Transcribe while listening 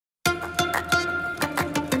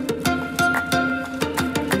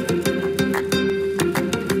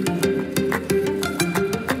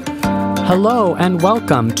Hello and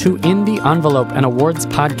welcome to In the Envelope, an awards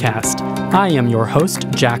podcast. I am your host,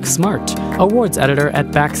 Jack Smart, awards editor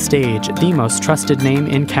at Backstage, the most trusted name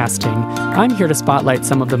in casting. I'm here to spotlight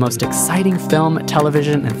some of the most exciting film,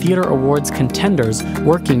 television, and theater awards contenders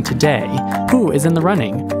working today. Who is in the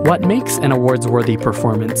running? What makes an awards-worthy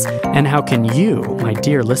performance? And how can you, my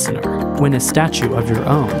dear listener, win a statue of your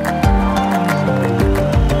own?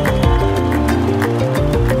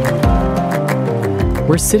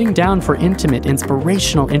 We're sitting down for intimate,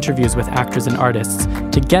 inspirational interviews with actors and artists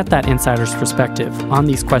to get that insider's perspective on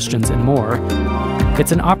these questions and more.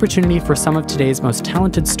 It's an opportunity for some of today's most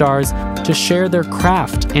talented stars to share their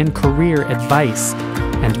craft and career advice,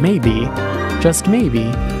 and maybe, just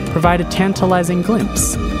maybe, provide a tantalizing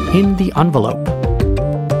glimpse in the envelope.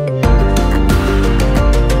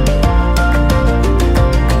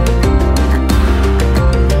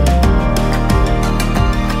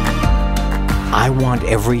 I want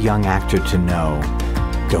every young actor to know,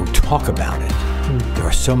 don't talk about it. There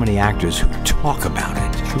are so many actors who talk about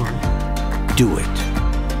it. Sure. Do it.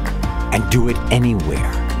 And do it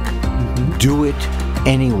anywhere. Do it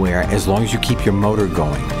anywhere as long as you keep your motor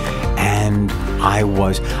going. And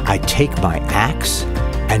I take my axe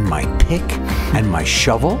and my pick and my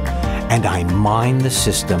shovel and I mine the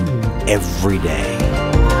system every day.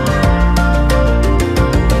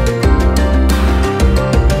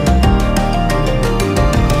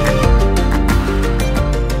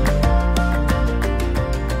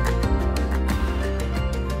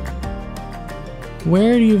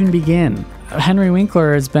 Where do you even begin? Henry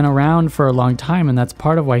Winkler has been around for a long time, and that's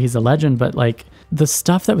part of why he's a legend, but like the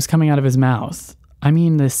stuff that was coming out of his mouth, I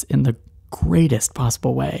mean this in the greatest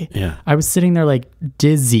possible way. Yeah. I was sitting there like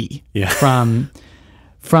dizzy from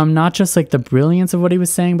not just like the brilliance of what he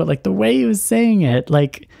was saying, but like the way he was saying it.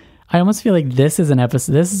 Like I almost feel like this is a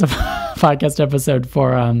podcast episode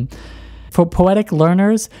for poetic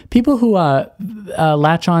learners, people who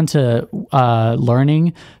latch on to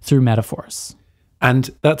learning through metaphors.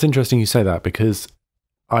 And that's interesting you say that, because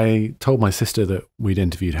I told my sister that we'd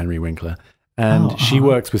interviewed Henry Winkler, and she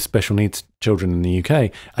works with special needs children in the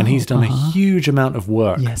UK, and he's done a huge amount of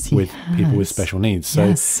work with people with special needs.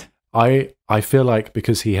 So I feel like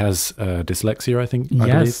because he has dyslexia, I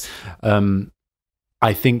believe,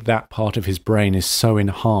 I think that part of his brain is so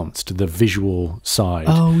enhanced, the visual side.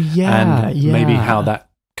 And maybe how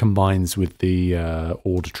that combines with the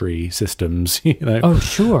auditory systems, you know. Oh,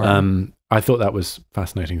 sure. I thought that was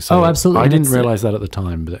fascinating. So absolutely. I didn't realize that at the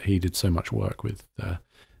time, but he did so much work with people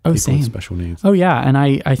with special needs. Oh, yeah. And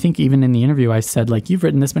I think even in the interview, I said, like, you've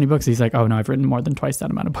written this many books. He's like, oh, no, I've written more than twice that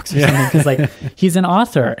amount of books or something. Because, like, he's an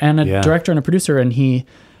author and a director and a producer, and we've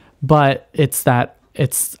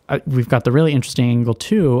got the really interesting angle,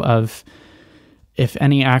 too, of if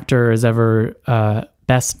any actor is ever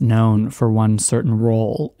best known for one certain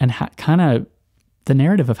role, and kind of the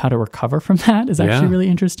narrative of how to recover from that is actually really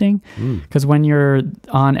interesting. Because when you're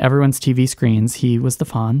on everyone's TV screens, he was the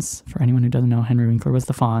Fonz. For anyone who doesn't know, Henry Winkler was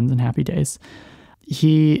the Fonz in Happy Days.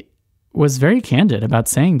 He was very candid about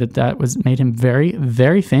saying that was made him very,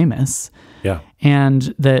 very famous. Yeah.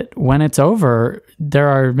 And that when it's over, there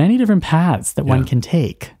are many different paths that one can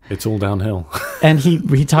take. It's all downhill. And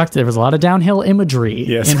he talked, there was a lot of downhill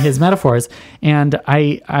imagery in his metaphors. And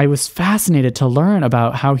I was fascinated to learn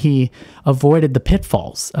about how he avoided the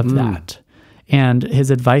pitfalls of that. And his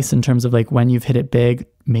advice in terms of like, when you've hit it big,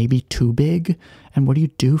 maybe too big, and what do you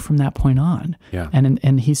do from that point on? Yeah.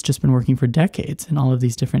 And he's just been working for decades in all of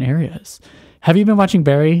these different areas. Have you been watching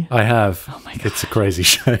Barry? I have. Oh my God. It's a crazy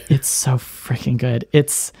show. It's so freaking good.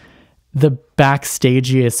 It's the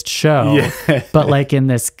backstagiest show, but like in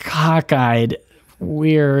this cockeyed,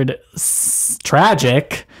 weird,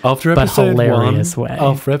 tragic, but hilarious way.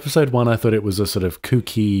 After episode 1, I thought it was a sort of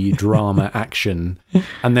kooky drama action.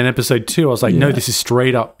 And then episode 2, I was like, no, this is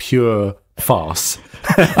straight up pure farce.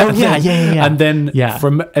 And then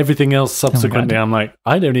from everything else subsequently, I'm like,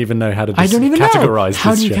 I don't even know how to categorize this.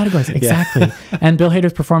 How do you categorize it? Exactly. And Bill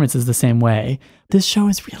Hader's performance is the same way. This show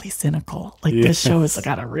is really cynical. Like this show has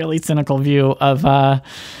got a really cynical view of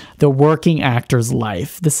the working actor's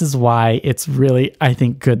life. This is why it's really, I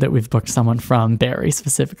think, good that we've booked someone from Barry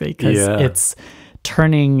specifically, because it's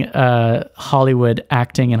turning Hollywood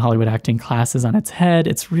acting and Hollywood acting classes on its head.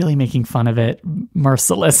 It's really making fun of it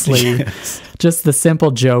mercilessly. Just the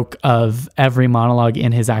simple joke of every monologue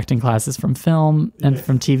in his acting classes from film and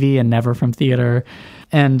from TV and never from theater.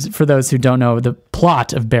 And for those who don't know the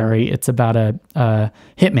plot of Barry, it's about a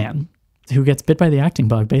hitman who gets bit by the acting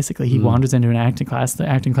bug. Basically, he wanders into an acting class, the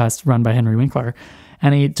acting class run by Henry Winkler,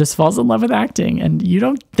 and he just falls in love with acting. And you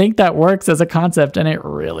don't think that works as a concept, and it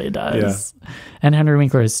really does. Yeah. And Henry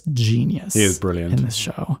Winkler is genius. He is brilliant in this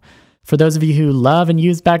show. For those of you who love and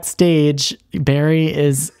use Backstage, Barry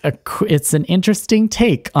it's an interesting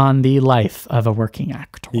take on the life of a working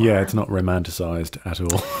actor. Yeah, it's not romanticized at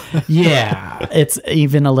all. Yeah, it's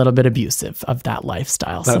even a little bit abusive of that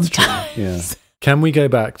lifestyle. That's sometimes. true. Yeah. Can we go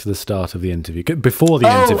back to the start of the interview? Before the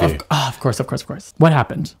interview. Of course. What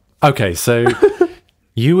happened? Okay, so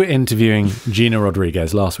you were interviewing Gina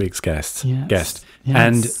Rodriguez, last week's guest,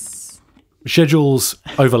 and schedules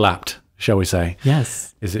overlapped, shall we say.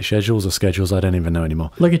 Yes. Is it schedules or schedules? I don't even know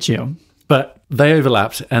anymore. Look at you. But they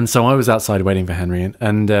overlapped, and so I was outside waiting for Henry,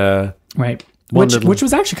 and right. Which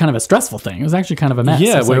was actually kind of a stressful thing. It was actually kind of a mess.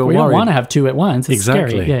 Yeah, we don't want to have two at once. It's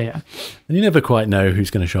exactly. Scary. Yeah. And you never quite know who's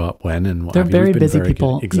going to show up when and what. They're very busy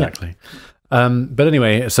people. Good. Exactly. Yeah. But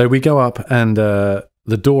anyway, so we go up and the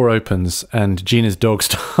door opens and Gina's dog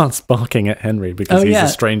starts barking at Henry because he's a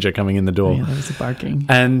stranger coming in the door. Yeah, there's barking.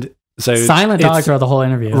 And so silent dog throughout the whole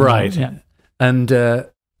interview. Right. Yeah. And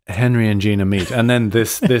Henry and Gina meet, and then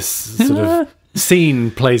this sort of scene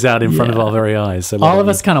plays out in front of our very eyes. So all of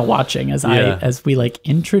us kind of watching as we like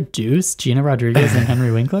introduce Gina Rodriguez and Henry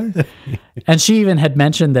Winkler. And she even had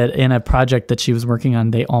mentioned that in a project that she was working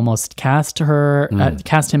on, they almost cast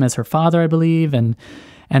him as her father, I believe. And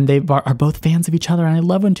they are both fans of each other. And I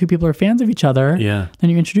love when two people are fans of each other. Yeah. Then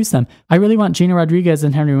you introduce them. I really want Gina Rodriguez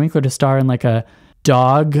and Henry Winkler to star in like a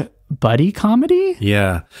dog buddy comedy.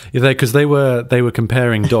 Yeah, because they were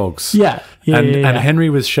comparing dogs. And Henry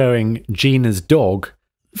was showing Gina's dog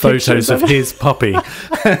photos of his puppy.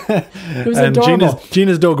 It was and adorable.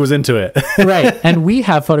 Gina's dog was into it. Right. And we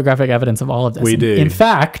have photographic evidence of all of this. We do. In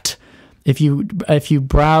fact, if you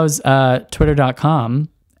browse twitter.com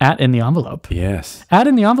 @InTheEnvelope. Yes.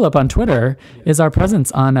 @InTheEnvelope on Twitter is our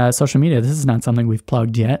presence on social media. This is not something we've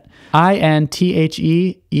plugged yet.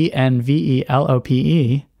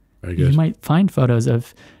 INTHEENVELOPE. Very good. You might find photos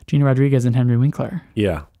of Gina Rodriguez and Henry Winkler.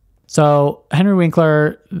 Yeah. So Henry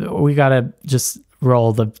Winkler, we got to just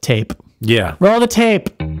roll the tape. Yeah. Roll the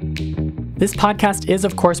tape. This podcast is,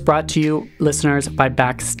 of course, brought to you, listeners, by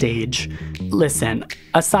Backstage. Listen,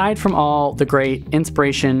 aside from all the great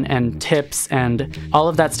inspiration and tips and all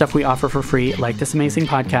of that stuff we offer for free, like this amazing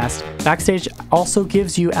podcast, Backstage also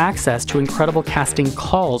gives you access to incredible casting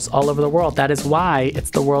calls all over the world. That is why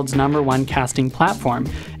it's the world's #1 casting platform.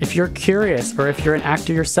 If you're curious, or if you're an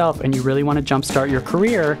actor yourself and you really want to jumpstart your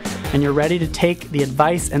career, and you're ready to take the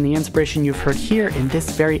advice and the inspiration you've heard here in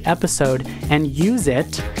this very episode and use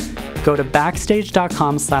it, go to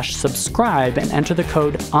backstage.com/subscribe and enter the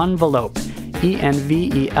code ENVELOPE,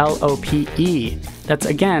 ENVELOPE. That's,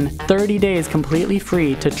 again, 30 days completely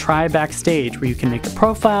free to try Backstage, where you can make a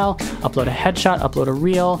profile, upload a headshot, upload a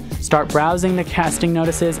reel, start browsing the casting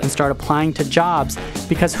notices, and start applying to jobs.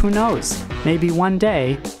 Because who knows, maybe one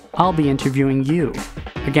day I'll be interviewing you.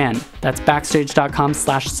 Again, that's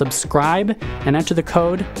backstage.com/subscribe and enter the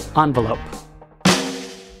code ENVELOPE.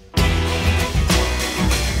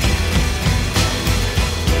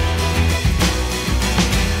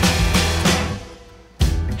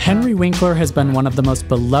 Henry Winkler has been one of the most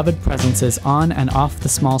beloved presences on and off the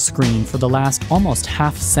small screen for the last almost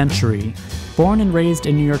half-century. Born and raised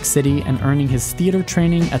in New York City and earning his theater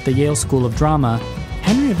training at the Yale School of Drama,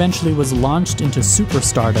 Henry eventually was launched into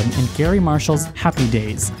superstardom in Gary Marshall's Happy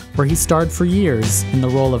Days, where he starred for years in the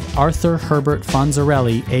role of Arthur Herbert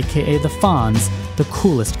Fonzarelli, aka the Fonz, the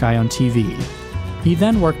coolest guy on TV. He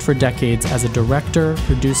then worked for decades as a director,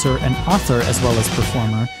 producer, and author as well as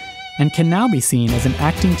performer, and can now be seen as an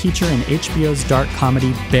acting teacher in HBO's dark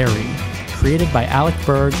comedy Barry, created by Alec,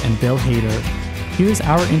 Berg, and Bill Hader. Here's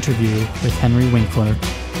our interview with Henry Winkler.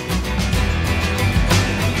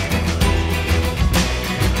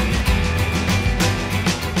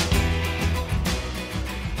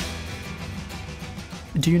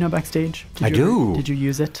 Do you know Backstage? I do. Did you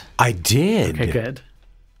use it? I did. Okay, good.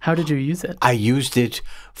 How did you use it? I used it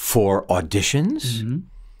for auditions. Mm-hmm.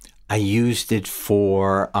 I used it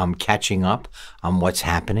for catching up on what's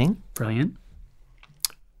happening. Brilliant.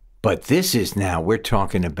 But this is now, we're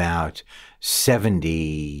talking about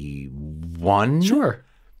 71. Sure.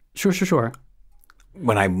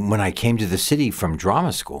 When I came to the city from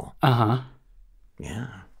drama school. Uh-huh. Yeah.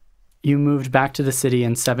 You moved back to the city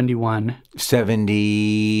in 71.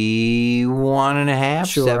 71 and a half,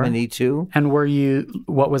 sure. 72. And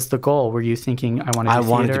what was the goal? Were you thinking, I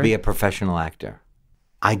wanted to be a professional actor.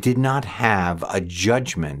 I did not have a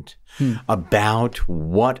judgment about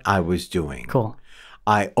what I was doing. Cool.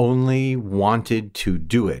 I only wanted to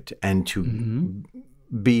do it and to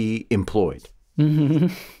be employed.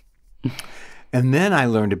 And then I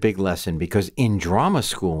learned a big lesson, because in drama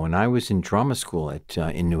school, when I was in drama school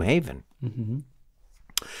in New Haven,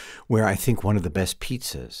 where I think one of the best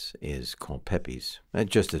pizzas is called Pepe's.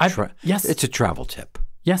 Just yes, it's a travel tip.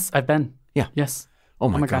 Yes, I've been. Yeah. Yes. Oh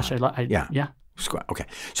my gosh, God. yeah. Okay.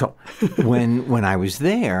 So when I was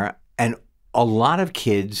there, and a lot of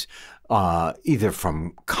kids, either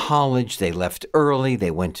from college, they left early,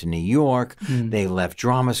 they went to New York, they left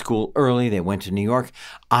drama school early, they went to New York.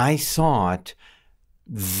 I thought,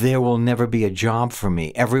 there will never be a job for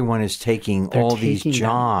me. Everyone is taking all these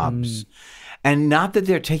jobs. And not that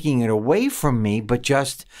they're taking it away from me, but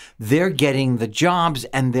just they're getting the jobs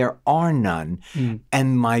and there are none.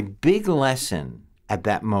 And my big lesson at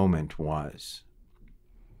that moment was,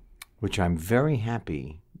 which I'm very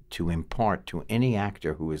happy to impart to any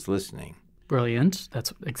actor who is listening. Brilliant.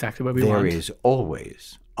 That's exactly what we want. There is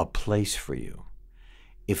always a place for you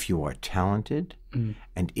if you are talented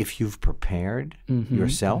and if you've prepared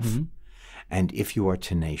yourself and if you are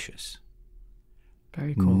tenacious.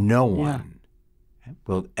 Very cool. No one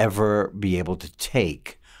will ever be able to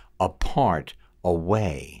take a part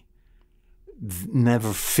away,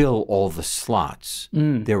 never fill all the slots.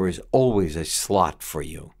 There is always a slot for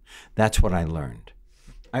you. That's what I learned.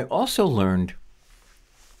 I also learned,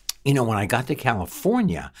 when I got to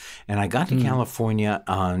California, and I got to California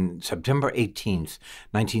on September 18th,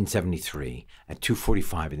 1973 at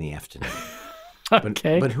 2:45 in the afternoon.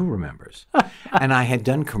 But who remembers? And I had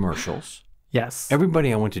done commercials. Yes.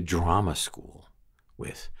 Everybody I went to drama school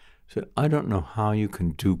with said, I don't know how you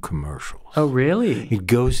can do commercials. Oh, really? It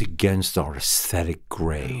goes against our aesthetic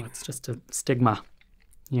grade. Oh, it's just a stigma.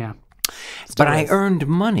 Yeah. But I earned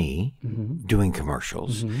money doing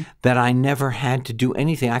commercials that I never had to do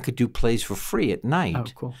anything. I could do plays for free at night. Oh,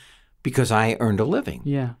 cool. Because I earned a living.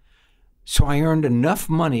 Yeah. So I earned enough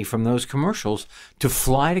money from those commercials to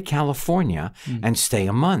fly to California and stay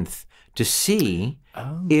a month to see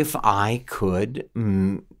if I could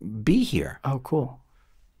be here. Oh, cool.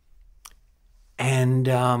 And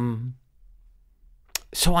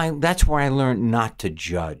so that's where I learned not to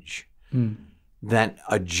judge. That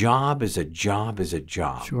a job is a job is a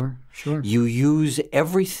job. Sure, sure. You use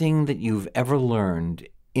everything that you've ever learned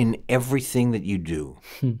in everything that you do.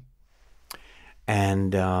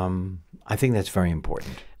 And I think that's very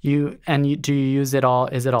important. Do you use it all?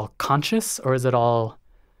 Is it all conscious or is it all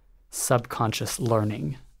subconscious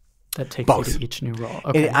learning that takes you to each new role?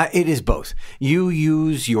 Okay. It is both. You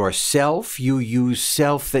use yourself. You use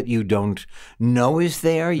self that you don't know is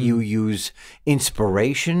there. You use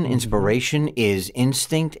inspiration. Inspiration is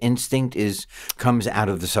instinct. Instinct comes out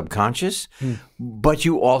of the subconscious. But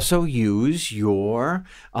you also use your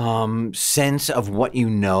sense of what you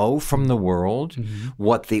know from the world,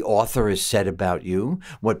 what the author has said about you,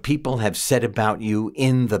 what people have said about you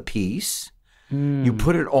in the piece. You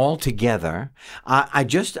put it all together. I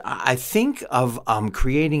think of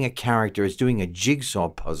creating a character as doing a jigsaw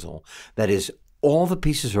puzzle that is all the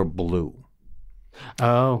pieces are blue.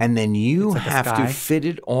 Oh. And then you have to fit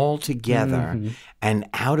it all together and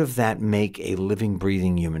out of that make a living,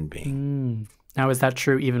 breathing human being. Now, is that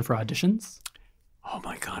true even for auditions? Oh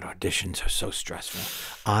my God, auditions are so stressful.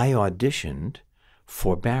 I auditioned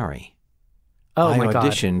for Barry. Oh my God. I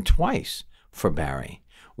auditioned twice for Barry.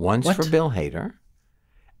 Once for Bill Hader,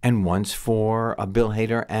 and once for Bill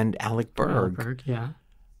Hader and Alec Berg. Berg, yeah.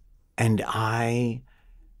 And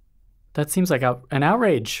that seems like an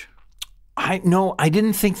outrage. I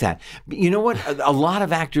didn't think that. You know what? A lot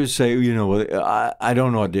of actors say, I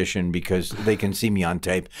don't audition because they can see me on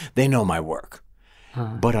tape. They know my work.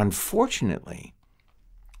 But unfortunately,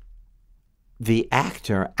 the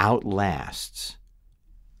actor outlasts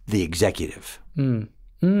the executive.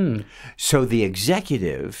 So the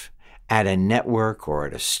executive at a network or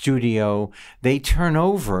at a studio, they turn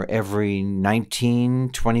over every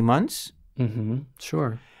 19, 20 months.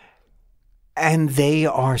 Sure. And they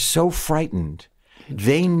are so frightened.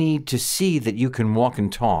 They need to see that you can walk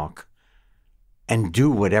and talk and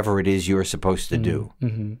do whatever it is you're supposed to do.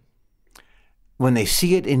 When they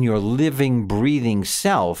see it in your living, breathing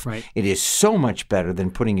self, it is so much better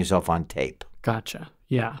than putting yourself on tape. Gotcha.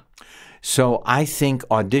 Yeah. So I think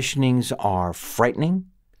auditionings are frightening.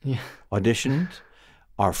 Yeah. Auditions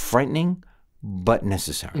are frightening, but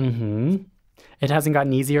necessary. It hasn't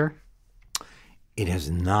gotten easier? It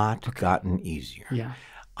has not gotten easier. Yeah.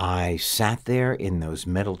 I sat there in those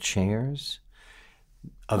metal chairs.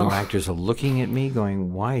 Other actors are looking at me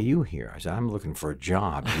going, why are you here? I said, I'm looking for a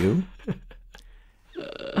job. You?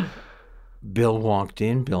 Bill walked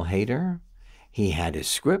in, Bill Hader. He had his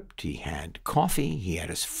script. He had coffee. He had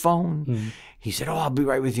his phone. He said, "Oh, I'll be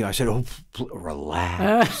right with you." I said, "Oh,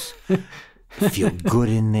 relax. Feel good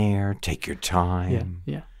in there. Take your time."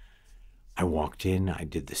 Yeah. I walked in. I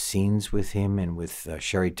did the scenes with him and with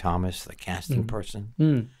Sherry Thomas, the casting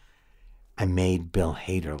person. I made Bill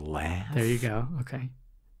Hader laugh. There you go. Okay.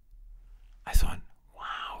 I thought,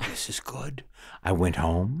 wow, this is good. I went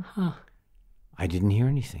home. I didn't hear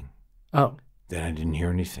anything. Oh. Then I didn't hear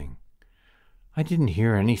anything. I didn't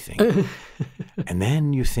hear anything. And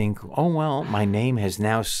then you think, oh, well, my name has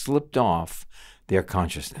now slipped off their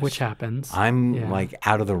consciousness. Which happens. I'm like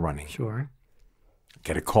out of the running. Sure.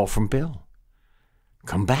 Get a call from Bill.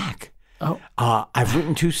 Come back. Oh. I've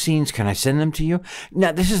written 2 scenes. Can I send them to you?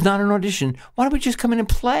 Now, this is not an audition. Why don't we just come in and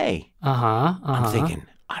play? I'm thinking,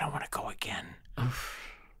 I don't want to go again.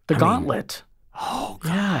 The gauntlet. Oh,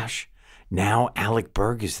 gosh. Now Alec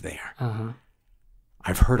Berg is there.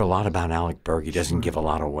 I've heard a lot about Alec Berg. He doesn't give a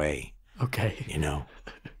lot away. Okay. You know,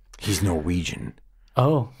 he's Norwegian.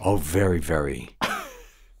 Oh. Oh, very, very,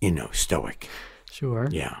 stoic. Sure.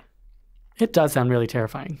 Yeah. It does sound really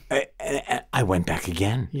terrifying. I went back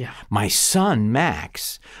again. Yeah. My son,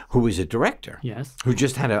 Max, who is a director. Yes. Who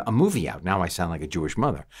just had a movie out. Now I sound like a Jewish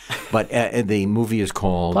mother. But the movie is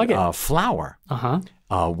called Flower.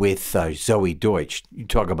 With Zoe Deutsch. You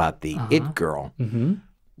talk about the it girl.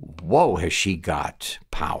 Whoa, has she got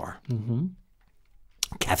power.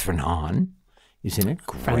 Catherine Hahn is in it.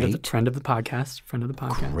 Great. Friend of the podcast.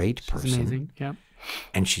 Great person. She's amazing. Yeah.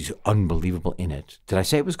 And she's unbelievable in it. Did I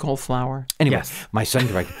say it was called Flower? Anyway, yes. My son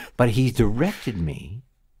directed. But he directed me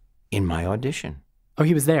in my audition. Oh,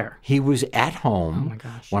 he was there? He was at home. Oh, my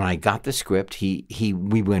gosh. When I got the script.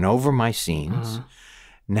 We went over my scenes.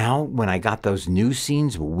 Now, when I got those new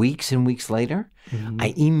scenes weeks and weeks later,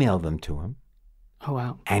 I emailed them to him. Oh,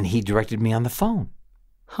 wow. And he directed me on the phone.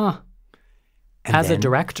 Huh. And as a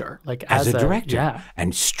director? Like as a director. Yeah.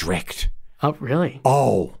 And strict. Oh, really?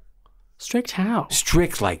 Oh. Strict how?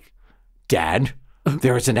 Strict like, Dad,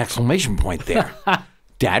 there is an exclamation point there.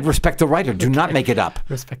 Dad, respect the writer. Do not make it up.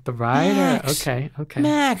 Respect the writer. Max, okay.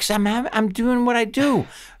 Max, I'm doing what I do.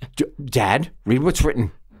 Dad, read what's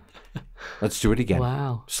written. Let's do it again.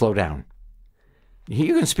 Wow. Slow down.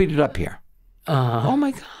 You can speed it up here. Oh,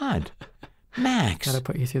 my God. Max. Got to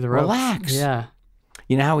put you through the ropes. Relax. Yeah.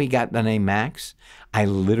 You know how he got the name Max? I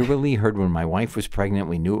literally heard when my wife was pregnant,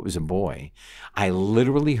 we knew it was a boy. I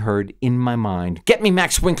literally heard in my mind, get me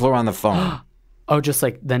Max Winkler on the phone. Oh, just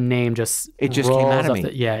like the name It just came out of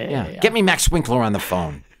me. Yeah. Get me Max Winkler on the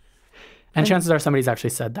phone. And chances are somebody's actually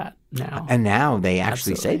said that now. And now they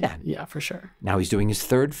actually say that. Yeah, for sure. Now he's doing his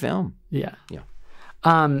 3rd film. Yeah. Yeah.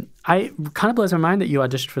 I kind of blows my mind that you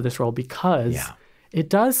auditioned for this role because it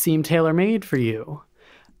does seem tailor-made for you.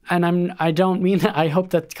 And I don't mean that. I hope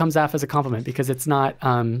that comes off as a compliment because it's not.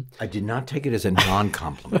 I did not take it as a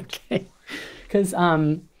non-compliment. Okay. Because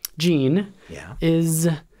Gene is.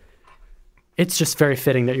 It's just very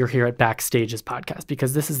fitting that you're here at Backstage's podcast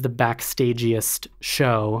because this is the backstageiest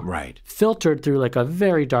show. Right. Filtered through like a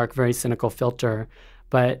very dark, very cynical filter.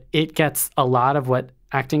 But it gets a lot of what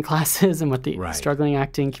acting class is and what the struggling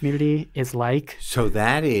acting community is like. So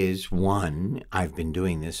that is one, I've been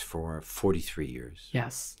doing this for 43 years.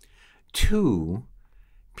 Yes. 2,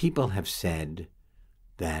 people have said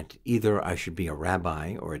that either I should be a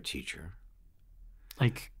rabbi or a teacher.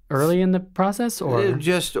 Like early in the process or?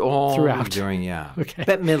 Just all throughout? During, yeah. Okay.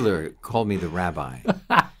 Bette Midler called me the rabbi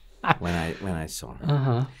when I saw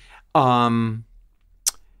her.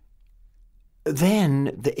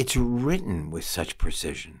 Then it's written with such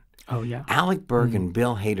precision. Oh, yeah. Alec Berg and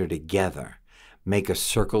Bill Hader together make a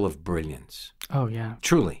circle of brilliance. Oh, yeah.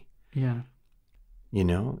 Truly. Yeah. You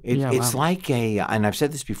know, it's like and I've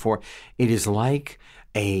said this before, it is like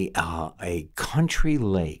a country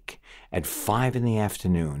lake at 5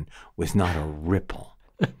 p.m. with not a ripple.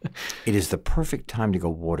 It is the perfect time to go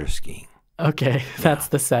water skiing. Okay. That's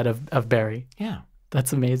the set of Barry. Yeah.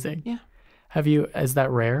 That's amazing. Yeah. Is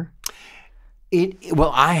that rare?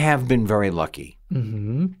 Well, I have been very lucky.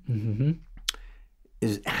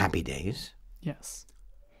 Is Happy Days. Yes.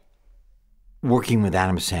 Working with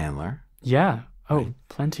Adam Sandler. Yeah. Oh,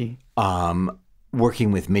 plenty.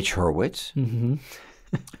 Working with Mitch Hurwitz.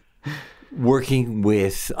 Working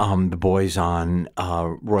with the boys on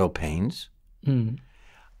Royal Pains.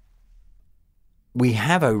 We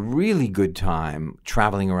have a really good time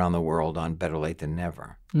traveling around the world on Better Late Than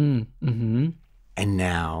Never. And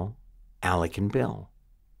now Alec and Bill.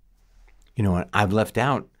 You know what? I've left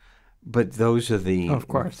out, but those are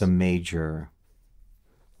the major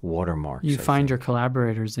watermarks. You find your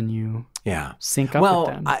collaborators and you sync up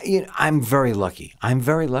with them. I'm very lucky. I'm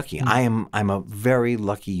a very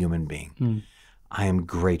lucky human being. I am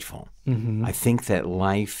grateful. I think that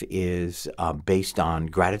life is based on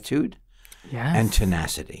gratitude and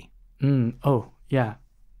tenacity. Oh, yeah.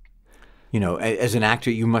 You know, as an actor,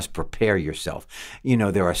 you must prepare yourself. You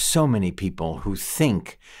know, there are so many people who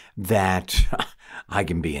think that I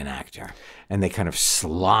can be an actor, and they kind of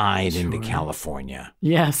slide into California.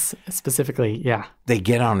 Yes, specifically, yeah. They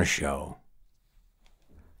get on a show,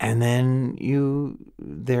 and then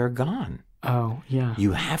they're gone. Oh, yeah.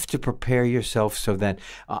 You have to prepare yourself so that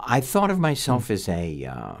I thought of myself as a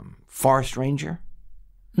forest ranger.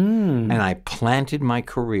 And I planted my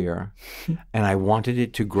career, and I wanted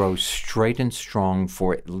it to grow straight and strong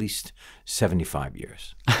for at least 75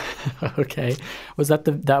 years. Okay. Was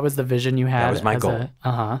that was the vision you had? That was my goal.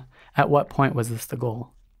 At what point was this the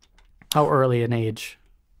goal? How early in age?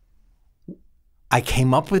 I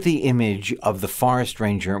came up with the image of the forest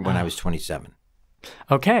ranger when I was 27.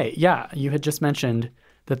 Okay. Yeah. You had just mentioned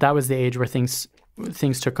that was the age where things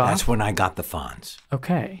took off. That's when I got the Fonz.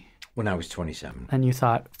 Okay. When I was 27. And you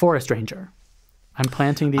thought, forest ranger, I'm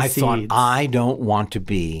planting these seeds. I thought, I don't want to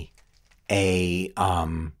be a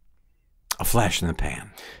flash in the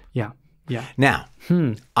pan. Yeah, yeah. Now,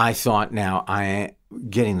 I thought,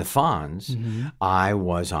 getting the Fonz, I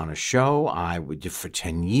was on a show. I would for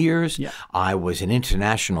 10 years. Yeah. I was an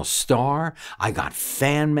international star. I got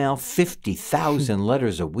fan mail, 50,000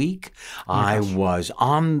 letters a week. I was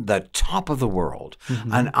on the top of the world.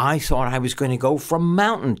 And I thought I was going to go from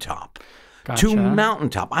mountaintop to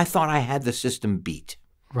mountaintop. I thought I had the system beat.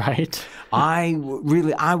 Right. I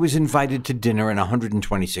was invited to dinner in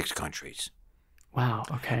 126 countries. Wow,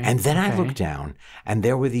 okay. And then I looked down, and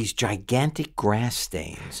there were these gigantic grass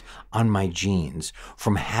stains on my jeans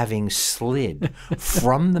from having slid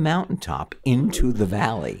from the mountaintop into the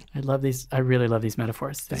valley. I love these. I really love these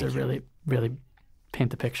metaphors. These really, really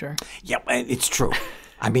paint the picture. Yeah, it's true.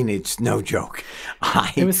 I mean, it's no joke.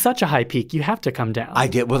 It was such a high peak. You have to come down. I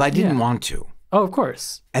did. Well, I didn't want to. Oh, of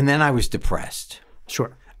course. And then I was depressed.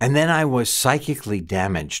 Sure. And then I was psychically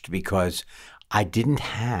damaged because I didn't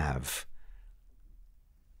have...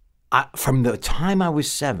 from the time I was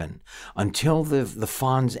 7 until the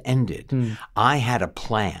Fonz ended, I had a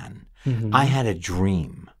plan. I had a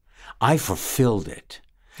dream. I fulfilled it.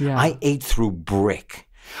 Yeah. I ate through brick.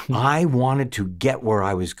 I wanted to get where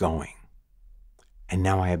I was going. And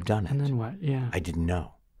now I have done it. And then what? Yeah. I didn't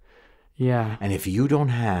know. Yeah. And if you don't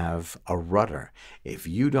have a rudder, if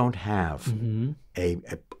you don't have a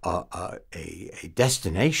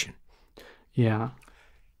destination,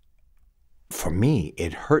 for me,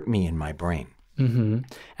 it hurt me in my brain. And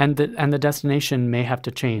the destination may have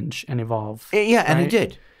to change and evolve. Yeah, right? And it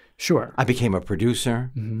did. Sure. I became a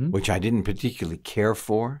producer, which I didn't particularly care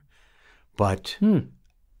for, but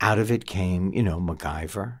out of it came,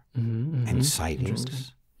 MacGyver and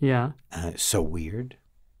Sightings. Yeah. So Weird.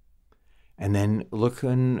 And then look,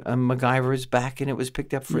 and MacGyver is back, and it was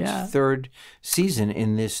picked up for its 3rd season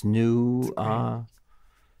in this new...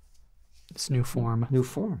 this new form. New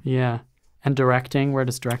form. Yeah. And directing, where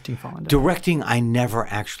does directing fall into? Directing, I never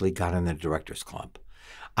actually got in the Directors Club.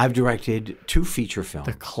 I've directed 2 feature films.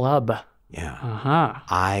 The club. Yeah.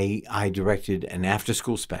 I directed an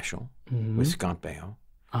after-school special with Scott Baio.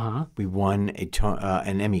 We won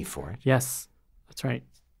an Emmy for it. Yes, that's right.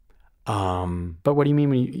 But what do you mean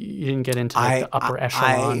when you didn't get into the upper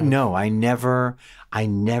echelon? No, I never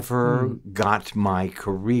got my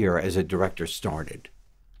career as a director started.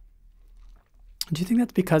 Do you think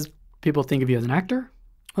that's because people think of you as an actor,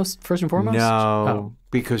 first and foremost? No,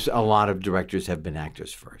 because a lot of directors have been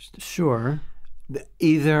actors first. Sure.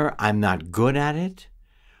 Either I'm not good at it,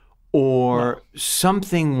 or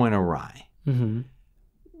something went awry.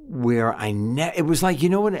 Where it was like,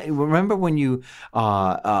 remember when you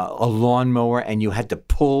a lawnmower and you had to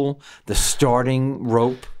pull the starting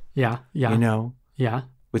rope? Yeah. Yeah.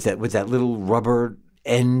 With that little rubber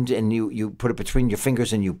end, and you put it between your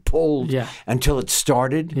fingers and you pulled until it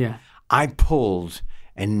started. Yeah. I pulled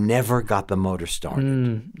and never got the motor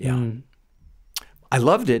started. I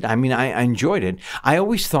loved it. I mean, I enjoyed it. I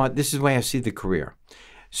always thought this is the way I see the career.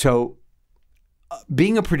 So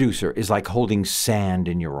being a producer is like holding sand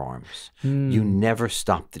in your arms. You never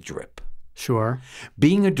stop the drip. Sure.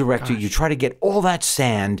 Being a director, you try to get all that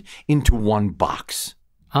sand into one box.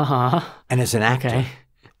 And as an actor,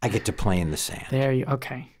 I get to play in the sand. There you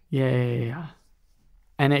Yeah.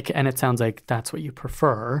 And it sounds like that's what you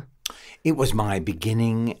prefer. It was my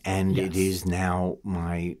beginning, and it is now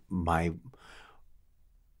my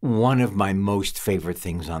one of my most favorite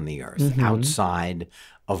things on the earth, outside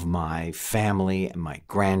of my family and my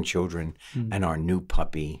grandchildren and our new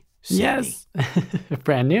puppy, Sadie. Yes.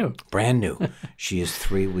 Brand new. Brand new. She is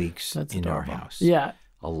 3 weeks That's in adorable. our house. Yeah.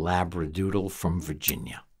 A Labradoodle from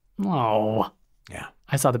Virginia. Oh. Yeah.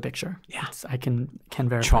 I saw the picture. Yeah. I can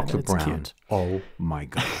verify Chocolate that it's brown. cute. Oh, my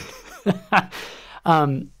God.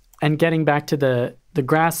 And getting back to the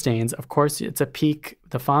grass stains, of course, it's a peak.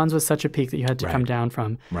 The Fonz was such a peak that you had to come down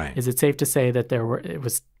from. Right. Is it safe to say that it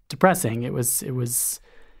was depressing? It was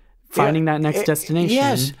finding that next destination.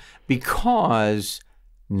 Yes, because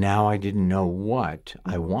now I didn't know what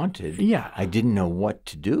I wanted. Yeah. I didn't know what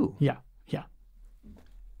to do. Yeah.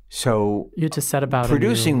 So You had to set about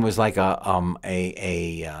producing was like a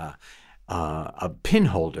pin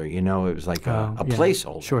holder, you know. It was like a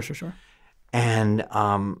placeholder. Sure. And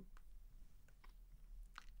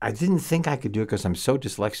I didn't think I could do it because I'm so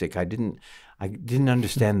dyslexic. I didn't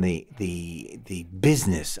understand the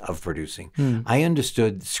business of producing. I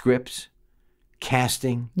understood scripts,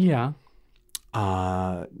 casting. Yeah.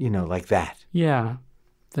 Like that. Yeah.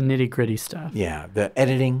 The nitty-gritty stuff. Yeah, the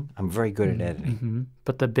editing. I'm very good at editing. Mm-hmm.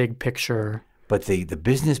 But the big picture. But the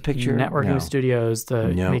business picture, networking studios,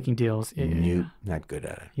 making deals. Not good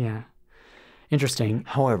at it. Yeah. Interesting.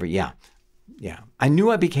 However, yeah. I knew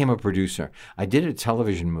I became a producer. I did a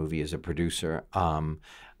television movie as a producer, and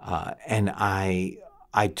I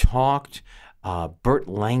talked Burt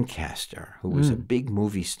Lancaster, who was a big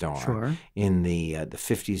movie star in the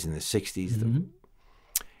 50s and the 60s,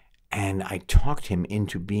 and I talked him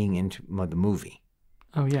into being into the movie.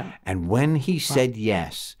 Oh, yeah. And when he said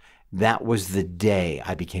yes, that was the day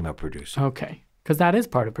I became a producer. Okay. Because that is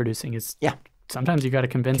part of producing is sometimes you got to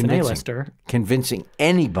convince an A-lister. Convincing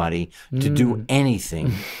anybody to do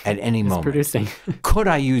anything at any moment. Producing. Could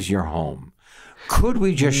I use your home? Could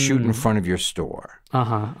we just shoot in front of your store?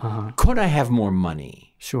 Could I have more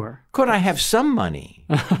money? Sure. Could I have some money?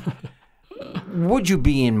 Would you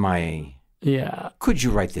be in my... Yeah. Could you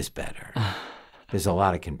write this better? There's a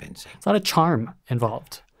lot of convincing. There's a lot of charm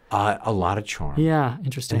involved. A lot of charm. Yeah,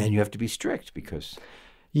 interesting. And then you have to be strict because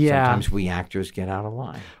sometimes we actors get out of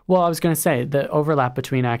line. Well, I was going to say, the overlap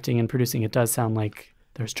between acting and producing, it does sound like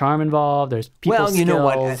there's charm involved, there's people skills. Well, you know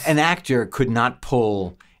what? An actor could not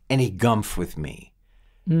pull any gumph with me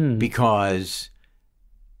because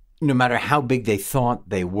no matter how big they thought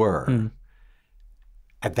they were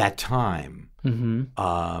at that time, even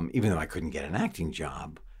though I couldn't get an acting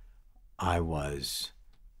job, I was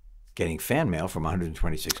getting fan mail from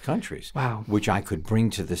 126 countries, which I could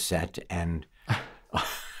bring to the set, and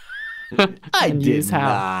I did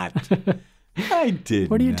not. I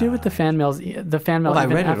did. What do you do with the fan mails? The fan mail. Well, I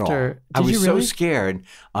read it all. I was so really? scared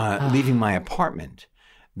leaving my apartment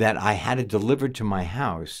that I had it delivered to my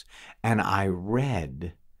house, and I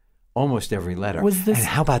read almost every letter. Was this? And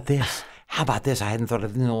how about this? How about this? I hadn't thought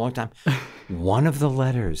of it in a long time. One of the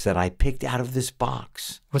letters that I picked out of this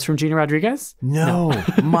box was from Gina Rodriguez? No.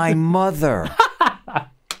 My mother.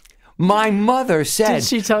 My mother said, Did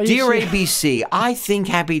she tell you Dear ABC, I think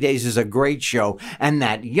Happy Days is a great show, and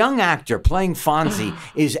that young actor playing Fonzie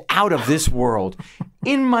is out of this world.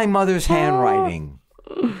 In my mother's handwriting.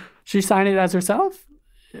 She signed it as herself?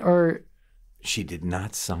 Or she did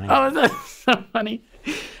not sign it. Oh, that's so funny.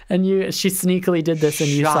 And she sneakily did this, and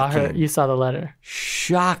you saw the letter.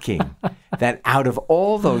 Shocking that out of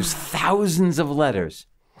all those thousands of letters.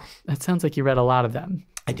 That sounds like you read a lot of them.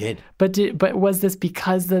 I did. But was this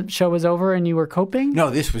because the show was over and you were coping? No,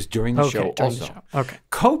 this was during the show during also. The show. Okay.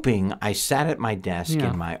 Coping, I sat at my desk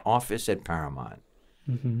in my office at Paramount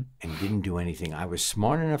and didn't do anything. I was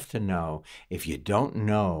smart enough to know if you don't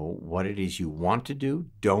know what it is you want to do,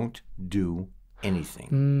 don't do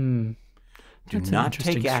anything. Do not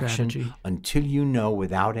take action until you know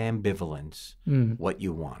without ambivalence what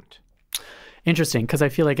you want. Interesting, because I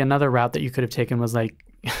feel like another route that you could have taken was like,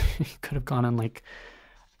 you could have gone on like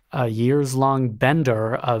a years-long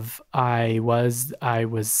bender of I was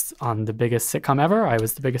on the biggest sitcom ever. I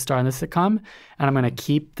was the biggest star in the sitcom, and I'm going to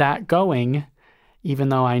keep that going, even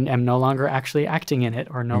though I am no longer actually acting in it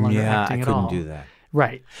or no longer acting at all. Yeah, I couldn't do that.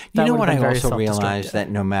 Right. You know what I also realized? That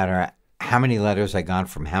no matter how many letters I got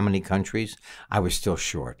from how many countries, I was still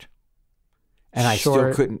short. And I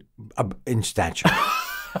still couldn't, in stature.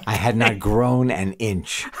 I had not grown an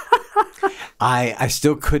inch. I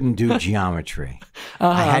still couldn't do geometry.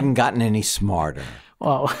 I hadn't gotten any smarter.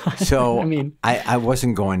 Well, so I mean, I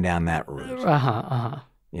wasn't going down that route.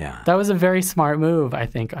 Yeah. That was a very smart move, I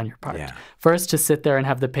think, on your part. Yeah. First, to sit there and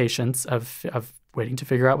have the patience of waiting to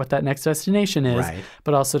figure out what that next destination is, Right.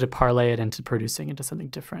 but also to parlay it into producing into something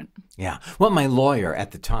different. Yeah. Well, my lawyer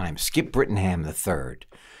at the time, Skip Brittenham III,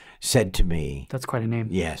 said to me, That's quite a name.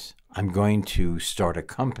 yes, I'm going to start a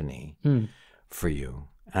company for you.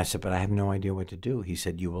 And I said, but I have no idea what to do. He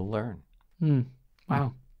said, you will learn.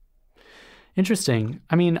 Wow. Interesting.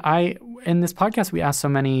 I mean, in this podcast, we ask so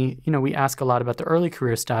many, we ask a lot about the early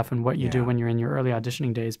career stuff and what you do when you're in your early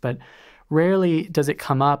auditioning days, but rarely does it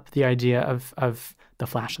come up, the idea of the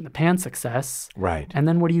flash in the pan success. Right. And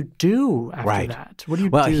then what do you do after that? What do you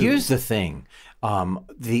do? Well, here's the thing.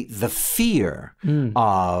 The fear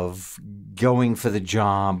of going for the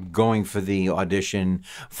job, going for the audition,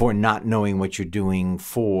 for not knowing what you're doing,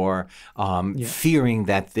 for fearing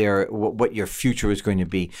that what your future is going to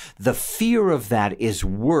be, the fear of that is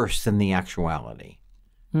worse than the actuality.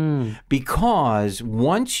 Because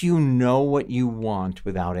once you know what you want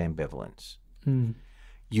without ambivalence,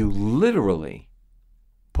 you literally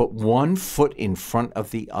put one foot in front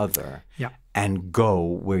of the other and go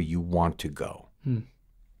where you want to go.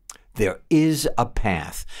 There is a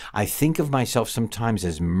path. I think of myself sometimes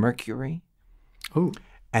as Mercury. Ooh.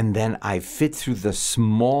 And then I fit through the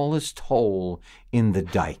smallest hole in the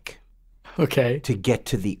dike to get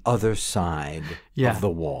to the other side of the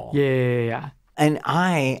wall. Yeah. And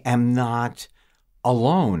I am not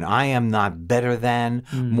alone. I am not better than,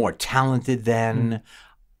 more talented than.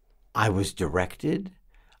 I was directed.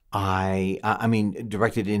 I mean,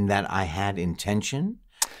 directed in that I had intention.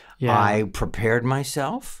 Yeah. I prepared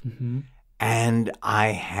myself, and I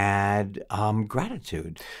had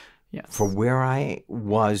gratitude for where I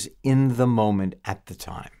was in the moment at the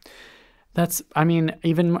time. That's, I mean,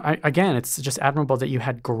 again, it's just admirable that you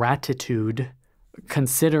had gratitude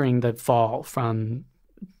considering the fall from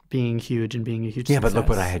being huge and being a huge success. But look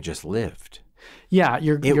what I had just lived. Yeah,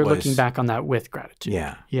 you're looking back on that with gratitude.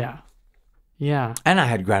 Yeah. And I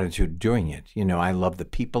had gratitude doing it. I love the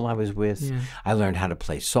people I was with. Yeah. I learned how to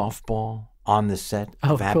play softball on the set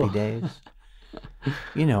of Happy Days.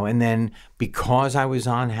 And then because I was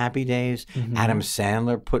on Happy Days, Adam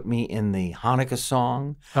Sandler put me in the Hanukkah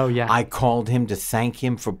song. Oh, yeah. I called him to thank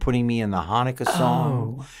him for putting me in the Hanukkah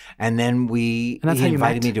song. And then he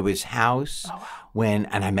invited me to his house and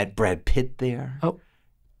I met Brad Pitt there. Oh.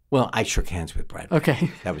 Well, I shook hands with Brad Pitt.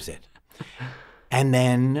 Okay. That was it. And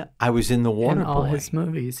then I was in The Waterboy. In all his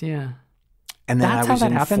movies, yeah. And then I was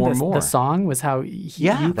in Four More. The song was how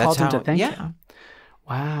you called him to thank him.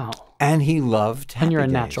 Wow. And he loved Happy And you're a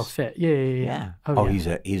Days. Natural fit. Yeah.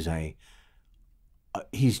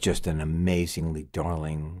 He's just an amazingly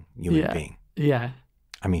darling human being. Yeah.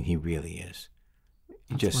 I mean, he really is.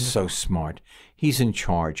 He's just so smart. He's in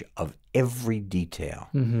charge of every detail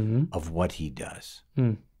of what he does.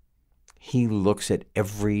 He looks at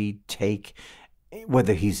every take,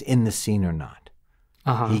 whether he's in the scene or not.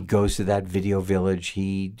 He goes to that video village.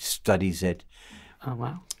 He studies it. Oh,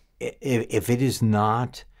 wow. If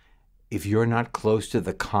you're not close to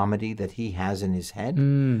the comedy that he has in his head,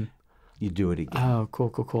 you do it again. Oh,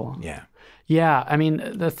 cool. Yeah. Yeah. I mean,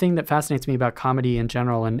 the thing that fascinates me about comedy in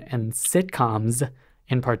general and sitcoms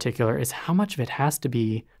in particular is how much of it has to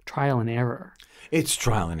be trial and error. It's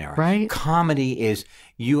trial and error. Right? Comedy is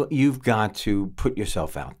you've got to put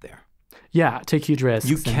yourself out there. Yeah, take huge risks.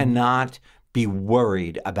 You cannot be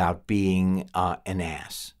worried about being an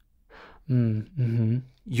ass.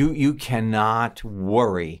 You cannot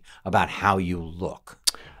worry about how you look.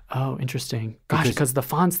 Oh, interesting. Gosh, because the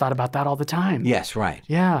Fonz thought about that all the time. Yes, right.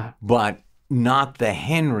 Yeah. But not the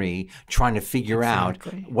Henry trying to figure out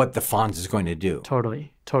what the Fonz is going to do.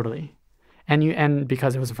 Totally. And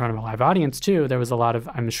because it was in front of a live audience too, there was a lot of,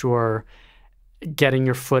 I'm sure, getting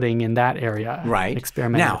your footing in that area. Right.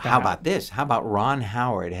 Experimenting. Now, how about this? How about Ron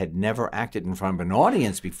Howard had never acted in front of an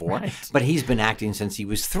audience before, but he's been acting since he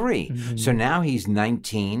was 3. So now he's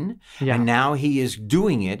 19, and now he is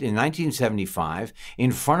doing it in 1975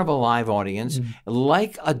 in front of a live audience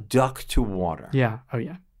like a duck to water. Yeah. Oh,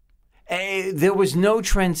 yeah. There was no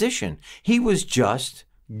transition. He was just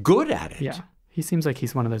good at it. Yeah. He seems like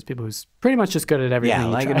he's one of those people who's pretty much just good at everything. Yeah,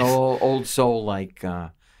 like an old soul like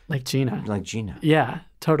Gina. Like Gina. Yeah,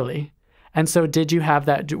 totally. And so did you have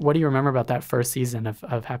that, what do you remember about that first season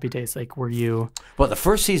of Happy Days? Like, were you... Well, the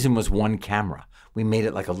first season was one camera. We made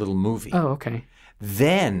it like a little movie. Oh, okay.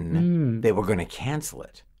 Then they were going to cancel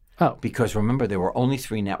it. Oh. Because remember, there were only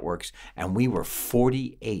 3 networks, and we were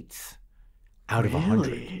 48th out of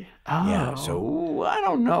 100. Oh. Yeah, so I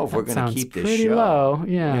don't know if we're going to keep this show. Pretty low,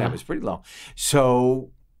 yeah. It was pretty low.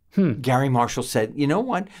 So... Gary Marshall said, you know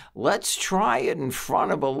what? Let's try it in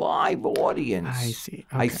front of a live audience. I see.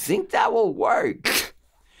 Okay. I think that will work.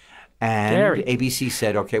 And Scary. ABC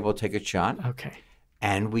said, okay, we'll take a shot. Okay.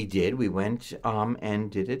 And we did. We went and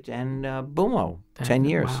did it, and boom, 10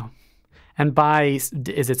 years. Wow. And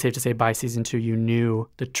is it safe to say by season 2 you knew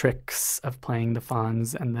the tricks of playing the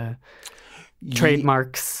Fonz and the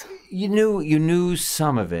trademarks? You knew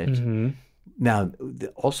some of it. Mm-hmm. Now,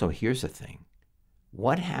 also, here's the thing.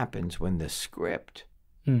 What happens when the script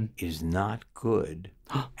is not good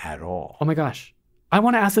at all? Oh, my gosh. I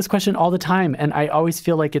want to ask this question all the time, and I always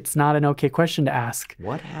feel like it's not an okay question to ask.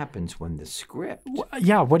 What happens when the script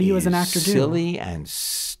what do you as an actor do? Silly and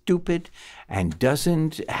stupid and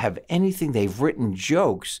doesn't have anything. They've written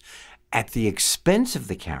jokes at the expense of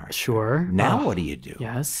the character. Sure. Now what do you do?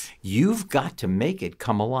 Yes. You've got to make it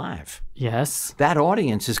come alive. Yes. That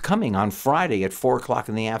audience is coming on Friday at 4:00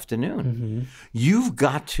 in the afternoon. Mm-hmm. You've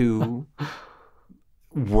got to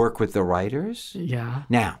work with the writers. Yeah.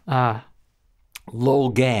 Now, Lowell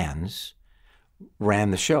Gans ran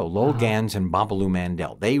the show. Lowell Gans and Babaloo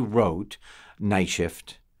Mandel. They wrote Night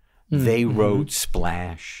Shift. They wrote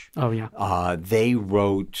Splash. Oh, yeah. They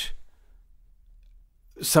wrote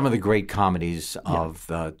some of the great comedies of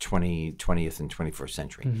the 20th and 21st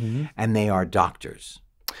century. Mm-hmm. And they are doctors.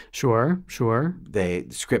 Sure. The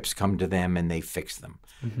scripts come to them and they fix them.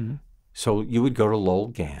 Mm-hmm. So you would go to Lowell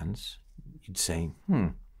Gans. You'd say,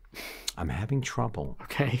 I'm having trouble.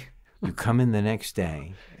 Okay. You come in the next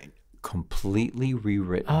day, completely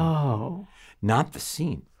rewritten. Oh. Not the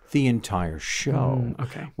scene, the entire show.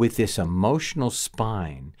 Okay. With this emotional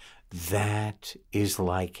spine that is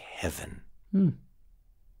like heaven.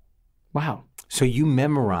 Wow. So you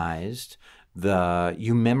memorized the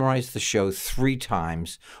show 3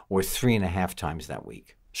 times or 3.5 times that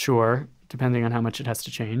week. Sure, depending on how much it has to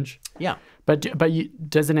change. Yeah. But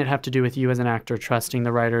doesn't it have to do with you as an actor trusting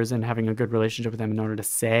the writers and having a good relationship with them in order to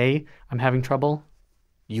say, I'm having trouble?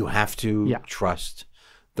 You have to trust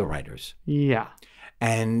the writers. Yeah.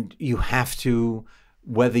 And you have to,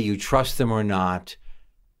 whether you trust them or not,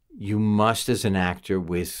 you must, as an actor,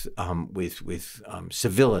 with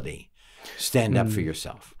civility, stand up for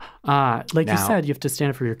yourself. Like you said, you have to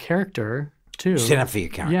stand up for your character, too. Stand up for your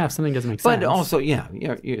character. Yeah, if something doesn't make sense. But also,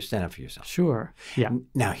 you stand up for yourself. Sure. Yeah.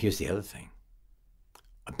 Now, here's the other thing.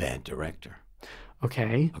 A bad director.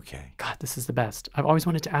 Okay. Okay. God, this is the best. I've always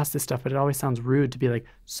wanted to ask this stuff, but it always sounds rude to be like,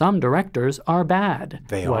 some directors are bad.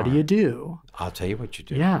 What do you do? I'll tell you what you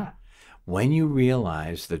do. Yeah. When you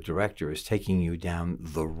realize the director is taking you down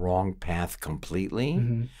the wrong path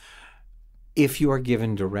completely, if you are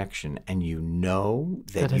given direction and you know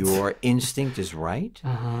that your instinct is right,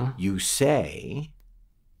 you say,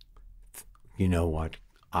 you know what,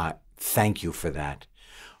 thank you for that.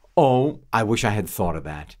 Oh, I wish I had thought of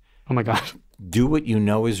that. Oh, my God. Do what you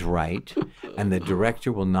know is right, and the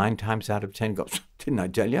director will 9 times out of 10 go, didn't I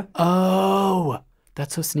tell you? Oh,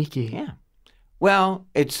 that's so sneaky. Yeah. Well,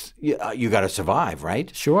 it's you got to survive,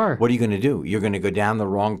 right? Sure. What are you going to do? You're going to go down the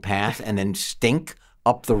wrong path and then stink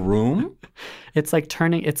up the room? It's like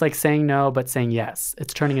saying no, but saying yes.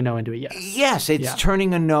 It's turning a no into a yes. Yes, it's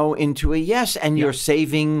turning a no into a yes, and you're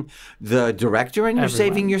saving the director and you're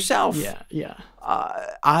saving yourself. Yeah.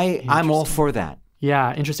 I'm all for that.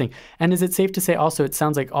 Yeah, interesting. And is it safe to say also, it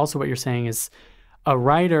sounds like also what you're saying is a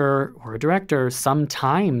writer or a director,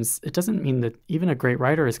 sometimes it doesn't mean that even a great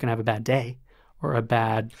writer is going to have a bad day or a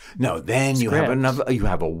bad then script. you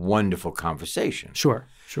have a wonderful conversation. Sure.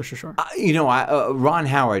 Ron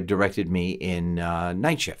Howard directed me in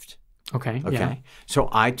Night Shift. Okay. Yeah. So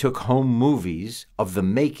I took home movies of the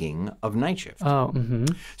making of Night Shift. Oh,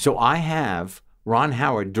 So I have Ron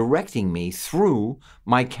Howard directing me through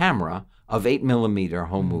my camera of 8mm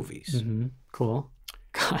home movies. Cool.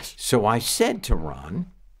 Gosh. So I said to Ron,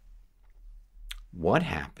 what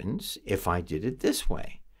happens if I did it this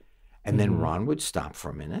way? And then Ron would stop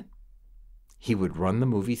for a minute. He would run the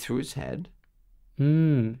movie through his head.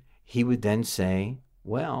 He would then say,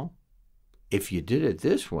 well, if you did it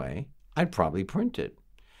this way, I'd probably print it.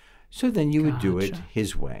 So then you would do it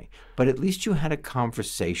his way. But at least you had a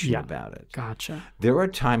conversation about it. Gotcha. There are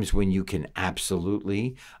times when you can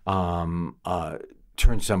absolutely turn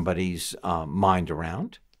somebody's mind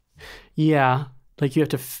around. Yeah. Like you have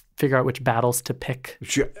to figure out which battles to pick,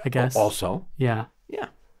 I guess. Also. Yeah. Yeah.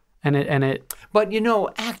 And it. But,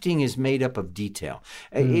 acting is made up of detail.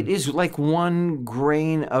 It is like one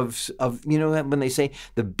grain of, when they say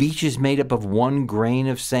the beach is made up of one grain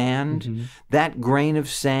of sand, that grain of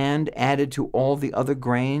sand added to all the other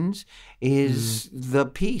grains is the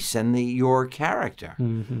piece and your character.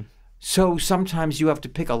 So sometimes you have to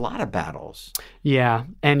pick a lot of battles. Yeah.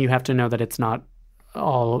 And you have to know that it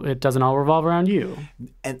doesn't all revolve around you.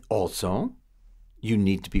 And also, you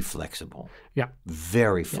need to be flexible. Yeah.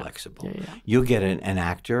 Very flexible. Yeah. You'll get an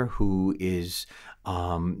actor who is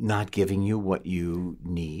not giving you what you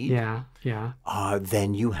need. Yeah.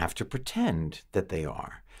 Then you have to pretend that they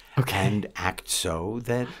are. Okay. And act so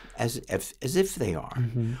that as if they are.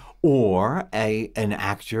 Or an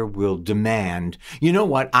actor will demand, you know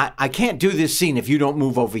what, I can't do this scene if you don't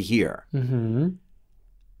move over here. And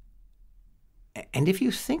if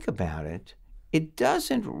you think about it, it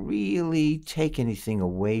doesn't really take anything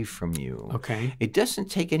away from you. Okay. It doesn't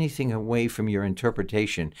take anything away from your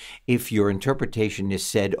interpretation if your interpretation is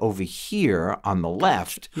said over here on the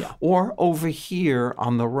left or over here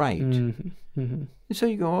on the right. And so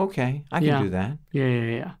you go, okay, I can do that.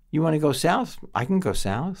 Yeah. You want to go south? I can go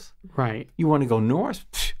south. Right. You want to go north?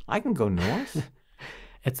 I can go north.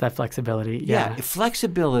 It's that flexibility. Yeah,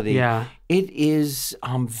 flexibility. Yeah. It is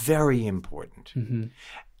very important.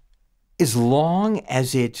 As long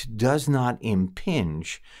as it does not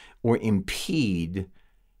impinge or impede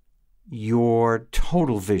your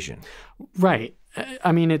total vision. Right.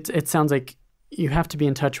 I mean, it sounds like you have to be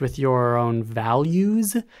in touch with your own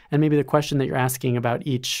values. And maybe the question that you're asking about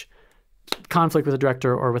each conflict with a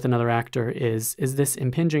director or with another actor is this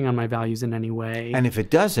impinging on my values in any way? And if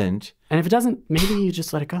it doesn't, maybe you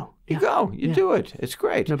just let it go. You do it. It's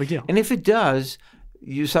great. No big deal. And if it does,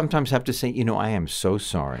 you sometimes have to say, I am so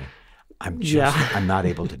sorry. I'm not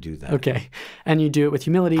able to do that. Okay. And you do it with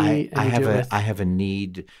humility. I have a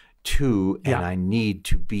need to, and I need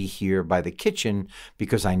to be here by the kitchen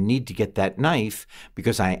because I need to get that knife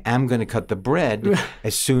because I am going to cut the bread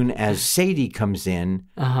as soon as Sadie comes in.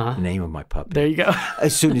 The name of my puppy. There you go.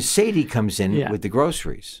 As soon as Sadie comes in with the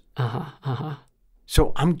groceries.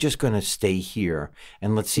 So I'm just going to stay here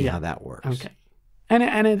and let's see how that works. Okay.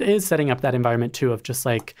 And it is setting up that environment too of just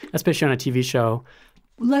like, especially on a TV show,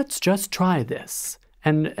 let's just try this.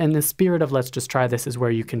 And the spirit of let's just try this is where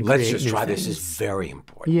you can create Let's just try things. this is very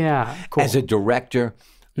important. Yeah, cool. As a director,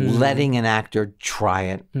 letting an actor try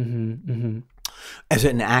it. As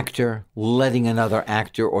an actor, letting another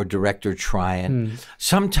actor or director try it.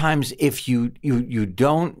 Sometimes if you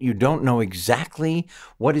don't know exactly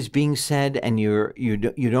what is being said and you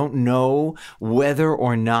don't know whether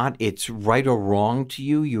or not it's right or wrong to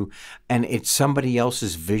you, and it's somebody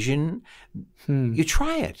else's vision, you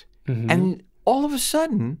try it. And all of a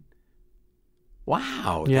sudden,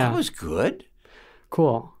 wow, that was good.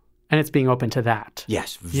 Cool. And it's being open to that.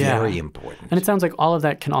 Yes, very important. And it sounds like all of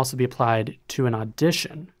that can also be applied to an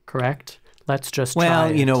audition, correct? Let's just try it.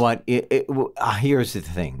 Well, you know what? Here's the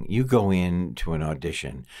thing. You go into an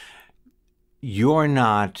audition, you're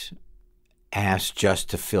not asked just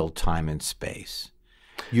to fill time and space.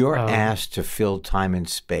 You're asked to fill time and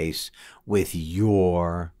space with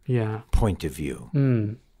your point of view.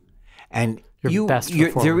 And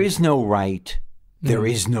there is no right, there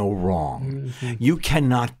is no wrong. You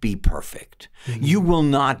cannot be perfect. You will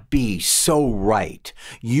not be so right.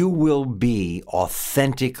 You will be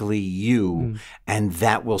authentically you, and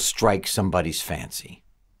that will strike somebody's fancy.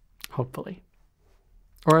 Hopefully.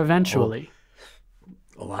 Or eventually.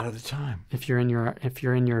 A lot of the time. If you're in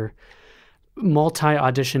your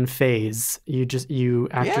multi-audition phase,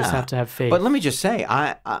 actors have to have faith. But let me just say,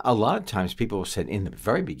 a lot of times people said in the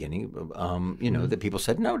very beginning, that people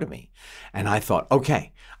said no to me. And I thought,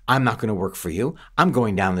 okay, I'm not going to work for you. I'm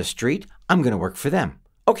going down the street. I'm going to work for them.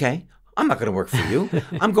 Okay, I'm not going to work for you.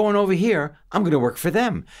 I'm going over here. I'm going to work for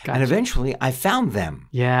them. Gotcha. And eventually I found them.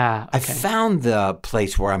 Yeah. Okay. I found the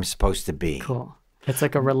place where I'm supposed to be. Cool. It's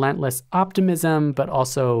like a relentless optimism, but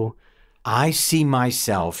also... I see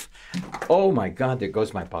myself. Oh my God, there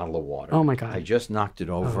goes my bottle of water. Oh my God. I just knocked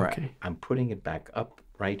it over. Oh, okay. I'm putting it back up,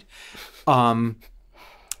 right?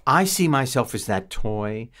 I see myself as that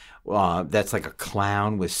toy that's like a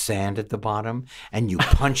clown with sand at the bottom, and you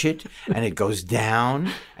punch it and it goes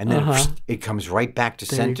down, and then it comes right back to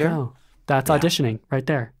center. There you go. That's auditioning right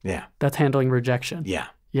there. Yeah. That's handling rejection. Yeah.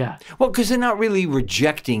 Yeah. Well, because they're not really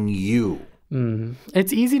rejecting you.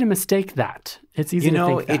 It's easy to mistake that. It's easy to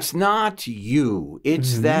think that. It's not you.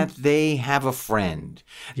 It's that they have a friend.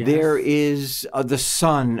 Yes. There is the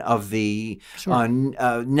son of the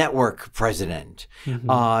network president.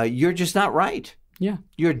 You're just not right. Yeah.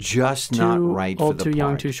 You're just not right for the part. Too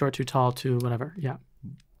young, too short, too tall, too whatever. Yeah.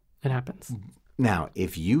 It happens. Now,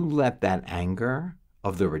 if you let that anger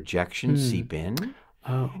of the rejection seep in,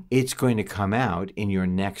 it's going to come out in your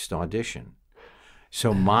next audition.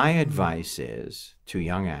 So my advice is to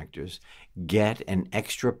young actors, get an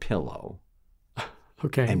extra pillow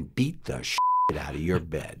and beat the shit out of your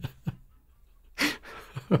bed.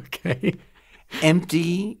 Okay.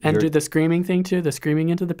 empty. And do the screaming thing too? The screaming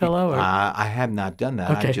into the pillow? Or? I have not done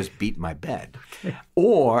that. Okay. I just beat my bed. Okay.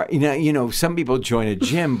 Or, some people join a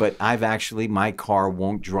gym, but my car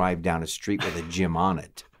won't drive down a street with a gym on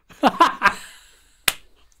it.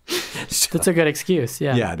 That's a good excuse.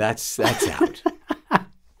 Yeah. Yeah, that's out.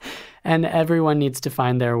 And everyone needs to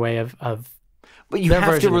find their way of But you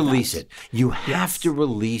have to release it. You have to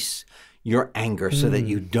release your anger so that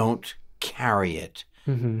you don't carry it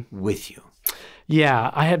with you.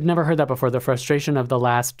 Yeah, I had never heard that before. The frustration of the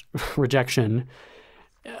last rejection.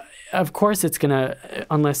 Of course, it's gonna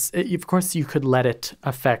of course, you could let it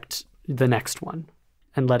affect the next one,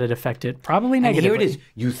 and let it affect it probably negatively. And here it is.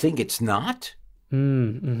 You think it's not,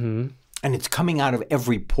 and it's coming out of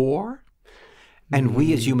every pore. And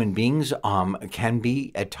we as human beings can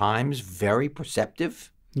be at times very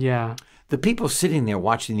perceptive. Yeah. The people sitting there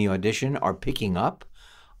watching the audition are picking up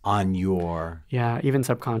on your... Yeah, even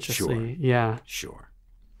subconsciously. Sure. Yeah. Sure.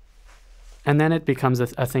 And then it becomes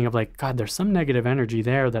a thing of like, God, there's some negative energy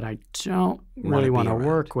there that I don't really want to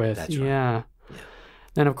work with. That's right. Yeah.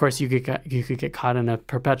 Then, of course, you could get caught in a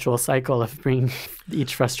perpetual cycle of bringing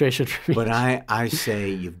each frustration from But I say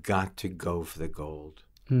you've got to go for the gold.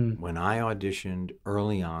 When I auditioned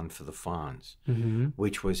early on for the Fonz,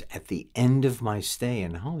 which was at the end of my stay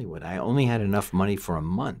in Hollywood, I only had enough money for a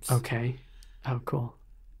month. Okay. Oh, cool.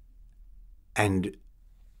 And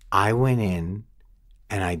I went in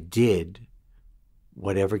and I did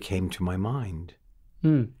whatever came to my mind,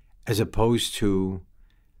 as opposed to,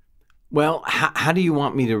 well, how do you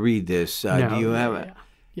want me to read this? Do you have it?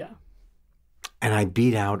 Yeah. And I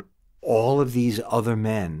beat out all of these other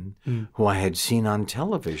men who I had seen on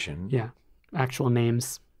television. Yeah, actual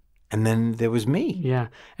names. And then there was me. Yeah.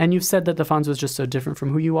 And you've said that the Fonz was just so different from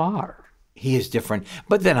who you are. He is different.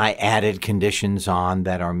 But then I added conditions on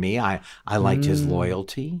that are me. I liked his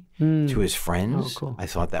loyalty to his friends. Oh, cool. I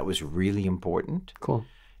thought that was really important. Cool.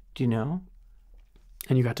 Do you know?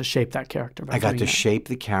 And you got to shape that character. I got to shape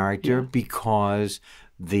the character because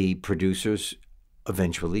the producers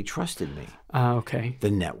eventually trusted me. Okay.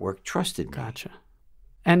 The network trusted me. Gotcha.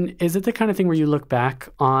 And is it the kind of thing where you look back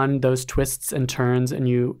on those twists and turns and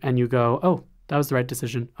you go, oh, that was the right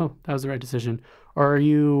decision. Oh, that was the right decision. Or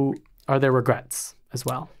are there regrets as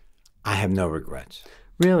well? I have no regrets.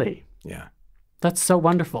 Really? Yeah. That's so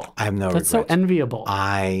wonderful. I have no regrets. That's so enviable.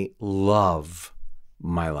 I love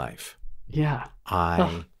my life. Yeah.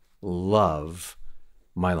 I love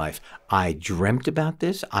my life. I dreamt about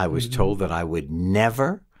this. I was told that I would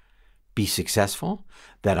never be successful,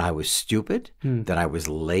 that I was stupid, that I was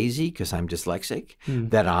lazy because I'm dyslexic,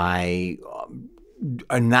 that I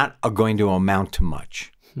am not going to amount to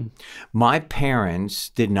much. My parents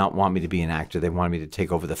did not want me to be an actor. They wanted me to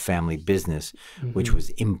take over the family business, which was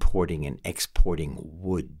importing and exporting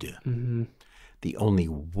wood. The only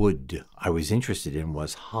wood I was interested in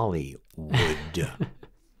was Hollywood.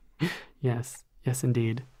 Yes. Yes,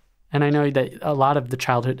 indeed. And I know that a lot of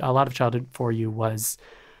childhood for you was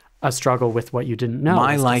a struggle with what you didn't know.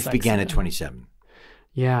 My life began at 27.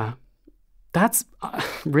 Yeah. That's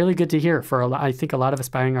really good to hear for I think a lot of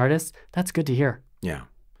aspiring artists. That's good to hear. Yeah.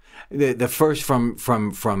 The first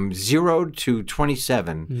from 0 to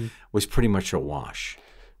 27 was pretty much a wash.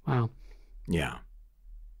 Wow. Yeah.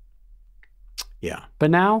 Yeah. But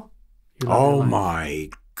now? Oh my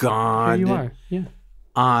God. Here you are. Yeah.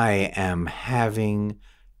 I am having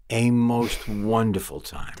a most wonderful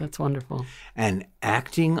time. That's wonderful. And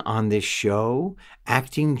acting on this show,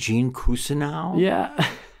 acting Gene Cousineau. Yeah.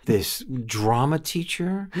 This drama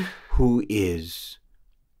teacher who is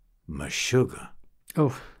mashuga.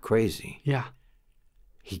 Oh. Crazy. Yeah.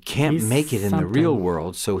 He can't make it in the real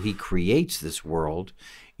world, so he creates this world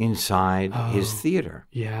inside his theater.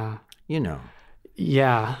 Yeah. You know.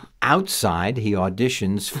 Yeah. Outside, he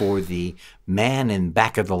auditions for the man in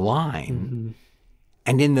back of the line.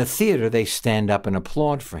 And in the theater, they stand up and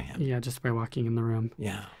applaud for him. Yeah, just by walking in the room.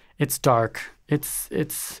 Yeah. It's dark.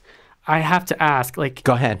 I have to ask, like,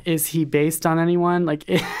 go ahead. Is he based on anyone? Like,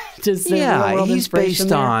 does he's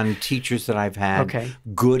based on teachers that I've had,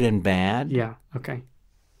 good and bad. Yeah. Okay.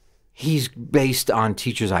 He's based on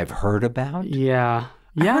teachers I've heard about. Yeah.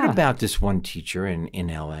 I heard about this one teacher in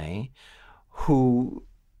L.A. who,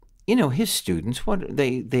 you know, his students,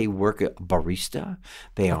 they work at barista,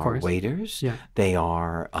 they are waiters, they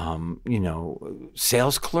are,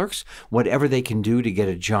 sales clerks, whatever they can do to get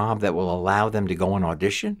a job that will allow them to go on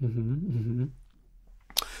audition.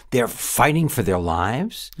 They're fighting for their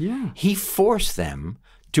lives. Yeah. He forced them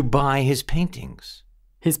to buy his paintings.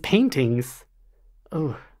 His paintings?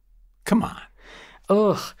 Oh. Come on.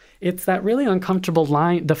 Ugh. It's that really uncomfortable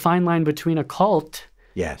line, the fine line between a cult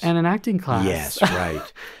Yes. And an acting class. Yes,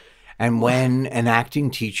 right. And when an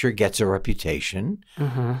acting teacher gets a reputation,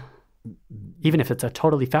 even if it's a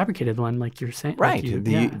totally fabricated one, like you're saying, right?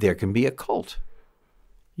 Like there can be a cult.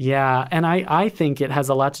 Yeah, and I think it has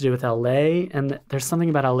a lot to do with LA, and there's something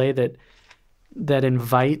about LA that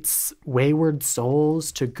invites wayward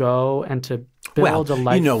souls to go and to build a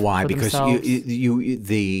life. You know why? For because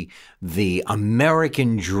the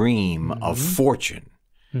American dream of fortune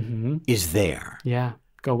is there. Yeah,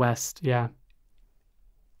 go west. Yeah,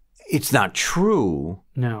 it's not true.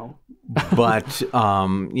 No, but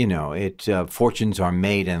fortunes are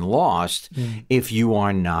made and lost if you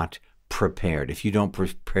are not prepared. If you don't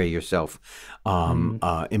prepare yourself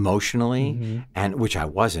emotionally, and which I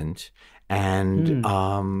wasn't. And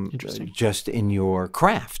just in your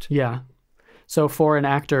craft. Yeah. So for an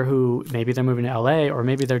actor who maybe they're moving to LA, or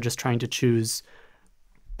maybe they're just trying to choose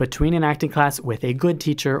between an acting class with a good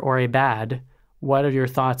teacher or a bad, what are your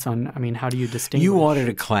thoughts on, how do you distinguish? You ordered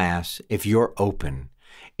a class if you're open,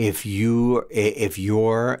 if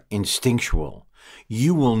you're instinctual,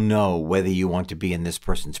 you will know whether you want to be in this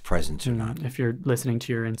person's presence or not. If you're listening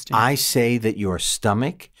to your instincts. I say that your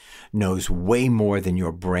stomach knows way more than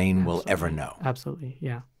your brain will ever know. Absolutely,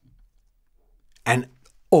 yeah. And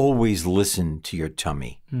always listen to your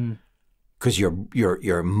tummy, because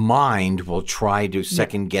your mind will try to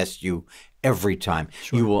second guess you every time.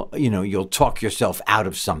 Sure. You'll talk yourself out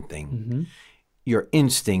of something. Your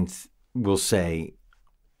instinct will say,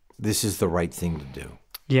 "This is the right thing to do."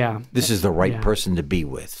 Yeah. This is the right person to be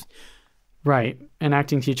with. Right. An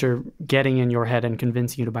acting teacher getting in your head and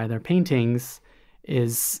convincing you to buy their paintings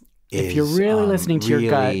is if you're really listening to your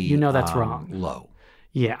gut, you know that's wrong. Low.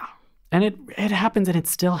 Yeah. And it happens, and it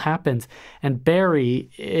still happens. And Barry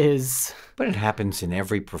is... But it happens in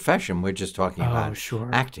every profession. We're just talking about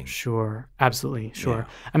acting. Sure. Absolutely. Sure.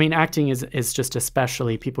 Yeah. Acting is just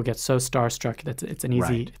especially, people get so starstruck that it's an easy...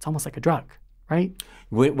 Right. It's almost like a drug, right?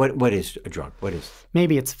 What is a drug? What is?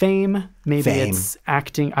 Maybe it's fame. Maybe it's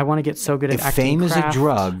acting. I want to get so good at acting. If fame is a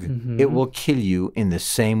drug, it will kill you in the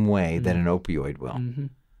same way that an opioid will.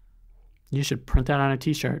 You should print that on a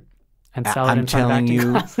T-shirt and sell it in front of acting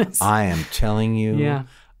classes. I am telling you,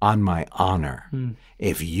 on my honor,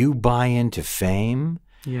 if you buy into fame,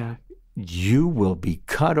 you will be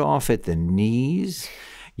cut off at the knees.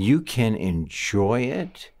 You can enjoy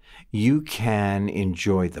it. You can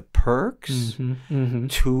enjoy the perks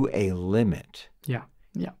to a limit. Yeah,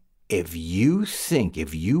 yeah. If you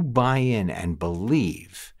buy in and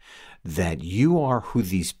believe that you are who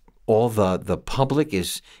all the public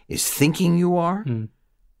is thinking you are,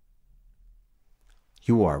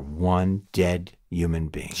 you are one dead human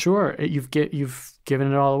being. Sure, you've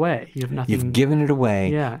given it all away. You have nothing. You've given it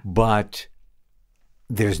away, but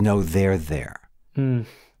there's no there.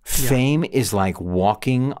 Fame is like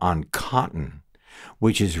walking on cotton,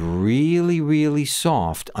 which is really, really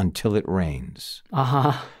soft until it rains.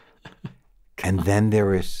 And then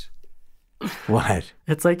there is what?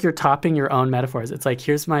 It's like you're topping your own metaphors. It's like,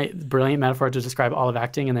 here's my brilliant metaphor to describe all of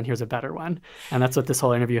acting, and then here's a better one. And that's what this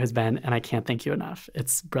whole interview has been, and I can't thank you enough.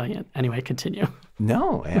 It's brilliant. Anyway, continue.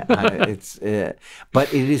 No,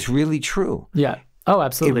 but it is really true. Yeah. Oh,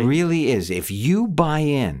 absolutely. It really is. If you buy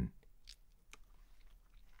in,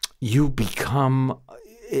 you become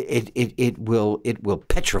it will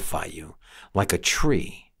petrify you like a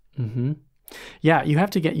tree. Yeah, you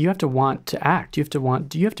have to want to act. You have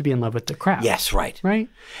to be in love with the craft. Yes, right. Right?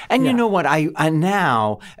 And you know what? I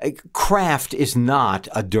now craft is not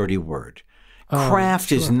a dirty word.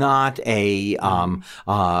 Craft is not a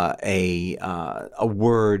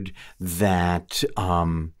word that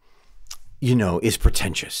is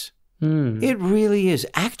pretentious. It really is.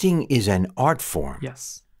 Acting is an art form.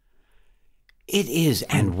 Yes. It is.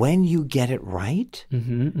 And when you get it right,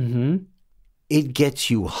 it gets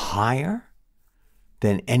you higher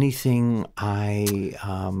than anything I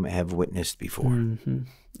have witnessed before. And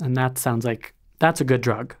that sounds like that's a good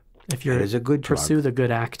drug. If you're that is a good drug. Pursue the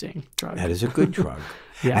good acting drug. That is a good drug.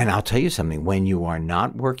 And I'll tell you something. When you are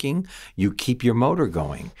not working, you keep your motor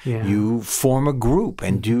going. Yeah. You form a group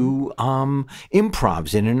and do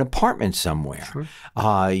improvs in an apartment somewhere. Sure.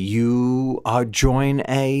 You join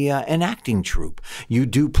an acting troupe. You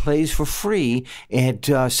do plays for free at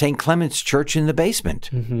St. Clement's Church in the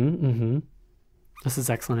basement. This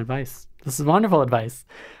is excellent advice. This is wonderful advice.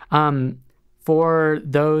 For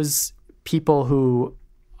those people who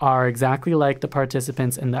are exactly like the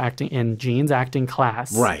participants in Gene's acting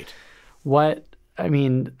class. Right. A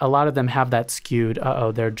lot of them have that skewed,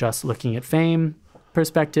 they're just looking at fame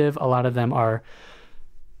perspective. A lot of them are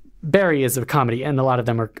Barry is a comedy, and a lot of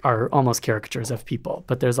them are almost caricatures of people,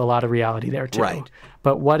 but there's a lot of reality there too. Right.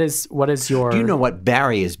 But what is your? Do you know what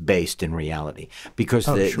Barry is based in reality? Because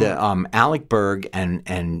the Alec Berg and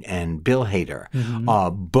Bill Hader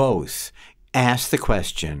both asked the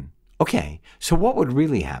question, okay, so what would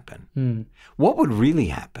really happen? What would really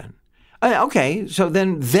happen? Okay, so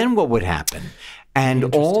then what would happen?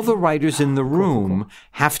 And all the writers in the room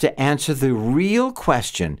have to answer the real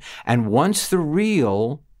question. And once the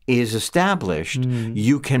real is established,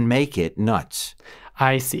 you can make it nuts.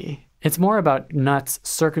 I see. It's more about nuts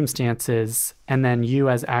circumstances, and then you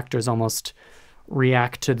as actors almost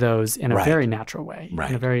react to those in a very natural way,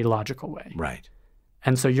 in a very logical way. Right.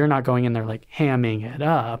 And so you're not going in there like hamming it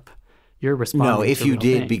up. You're responding No, if to you real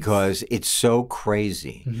did, things. Because it's so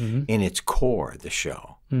crazy in its core, the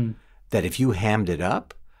show, that if you hammed it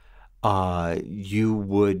up, you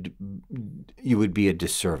would be a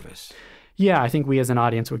disservice. Yeah, I think we as an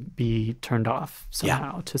audience would be turned off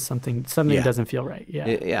somehow to something doesn't feel right.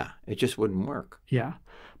 Yeah. It just wouldn't work. Yeah.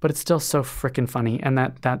 But it's still so freaking funny. And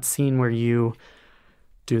that scene where you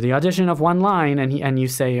do the audition of one line and you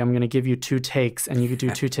say, I'm going to give you 2 takes, and you could do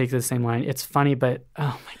 2 takes of the same line. It's funny, but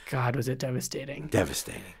oh my God, was it devastating.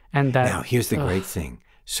 Devastating. And that, now, here's the great thing.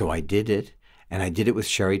 So I did it, and I did it with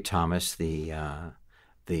Sherry Thomas, the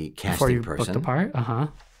casting before you person. Booked the part?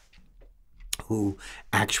 Who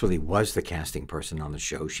actually was the casting person on the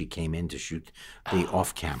show. She came in to shoot the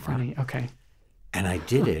off camera. Funny, okay. And I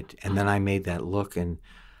did it, and then I made that look, and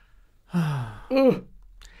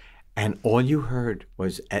and all you heard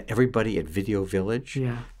was everybody at Video Village.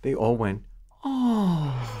 Yeah. They all went,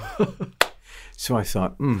 oh. So I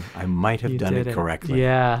thought, I might have done it correctly.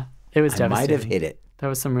 Yeah, it was devastating. I might have hit it. That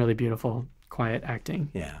was some really beautiful, quiet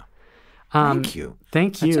acting. Yeah. Thank you.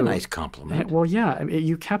 Thank you. That's a nice compliment. Well, yeah,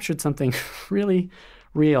 you captured something really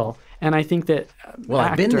real, and I think that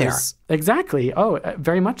I've been there. Exactly. Oh,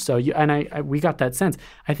 very much so. We got that sense.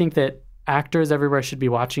 I think that actors everywhere should be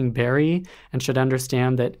watching Barry and should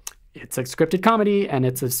understand that it's a scripted comedy and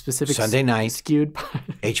it's a specific Sunday night skewed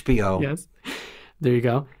HBO. Yes, there you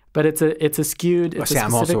go. But it's a skewed. It's a specific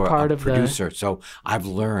I'm also part a of producer, so I've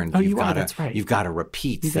learned that's right. You've got to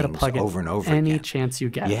repeat things over and over any again. chance you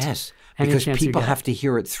get. Yes, because people have to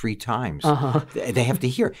hear it 3 times. They have to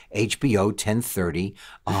hear HBO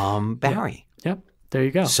 10:30 Barry. Yep. There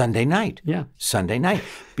you go. Sunday night. Yeah. Sunday night.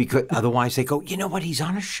 Because otherwise they go, you know what? He's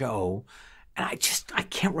on a show. And I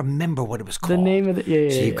can't remember what it was called. The name of the,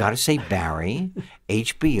 So you've got to say Barry,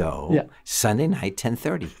 HBO, Sunday night,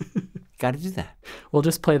 10:30. Got to do that. We'll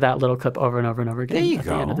just play that little clip over and over and over again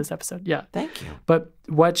the end of this episode. Yeah. Thank you. But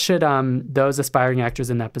what should those aspiring actors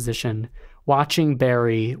in that position, watching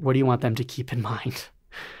Barry, what do you want them to keep in mind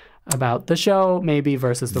about the show maybe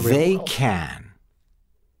versus the real world? They can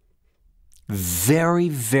very,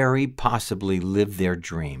 very possibly live their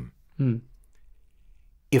dream.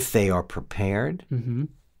 If they are prepared,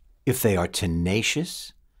 if they are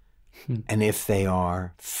tenacious, and if they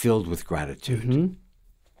are filled with gratitude.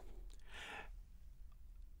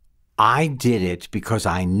 I did it because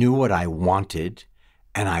I knew what I wanted,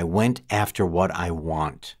 and I went after what I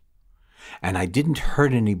want. And I didn't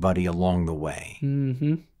hurt anybody along the way.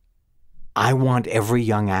 I want every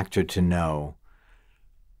young actor to know,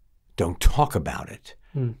 don't talk about it.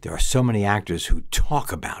 There are so many actors who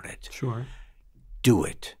talk about it. Sure. Do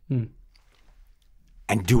it.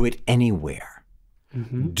 And do it anywhere.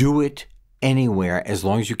 Do it anywhere as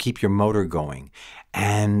long as you keep your motor going.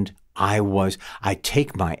 And I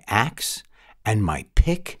take my axe and my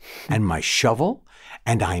pick and my shovel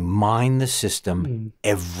and I mine the system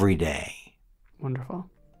every day. Wonderful.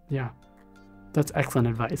 Yeah. That's excellent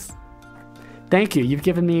advice. Thank you. You've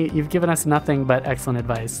given us nothing but excellent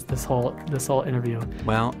advice this whole interview.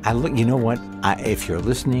 Well, you know what? If you're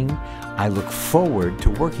listening, I look forward to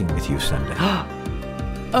working with you someday.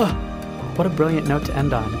 Oh, what a brilliant note to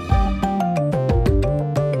end on.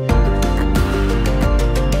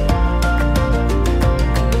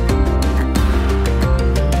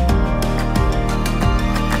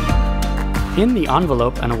 In the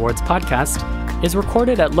Envelope, an awards podcast, is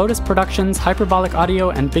recorded at Lotus Productions, Hyperbolic Audio,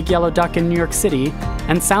 and Big Yellow Duck in New York City,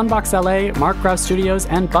 and Soundbox LA, Mark Grouse Studios,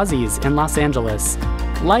 and Buzzies in Los Angeles.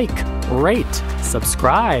 Like, rate,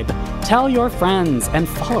 subscribe, tell your friends, and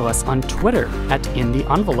follow us on Twitter at In the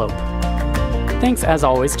Envelope. Thanks as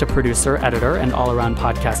always to producer, editor, and all-around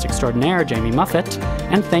podcast extraordinaire Jamie Muffett,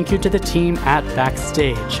 and thank you to the team at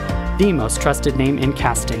Backstage, the most trusted name in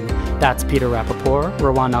casting. That's Peter Rappaport,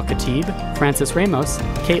 Rawaan Alkhatib, Francis Ramos,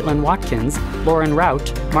 Caitlin Watkins, Lauren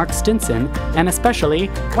Rout, Mark Stinson, and especially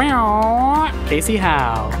Casey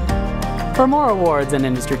Howe. For more awards and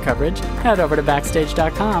industry coverage, head over to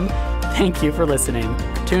Backstage.com. Thank you for listening.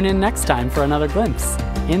 Tune in next time for another glimpse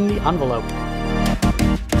in the envelope.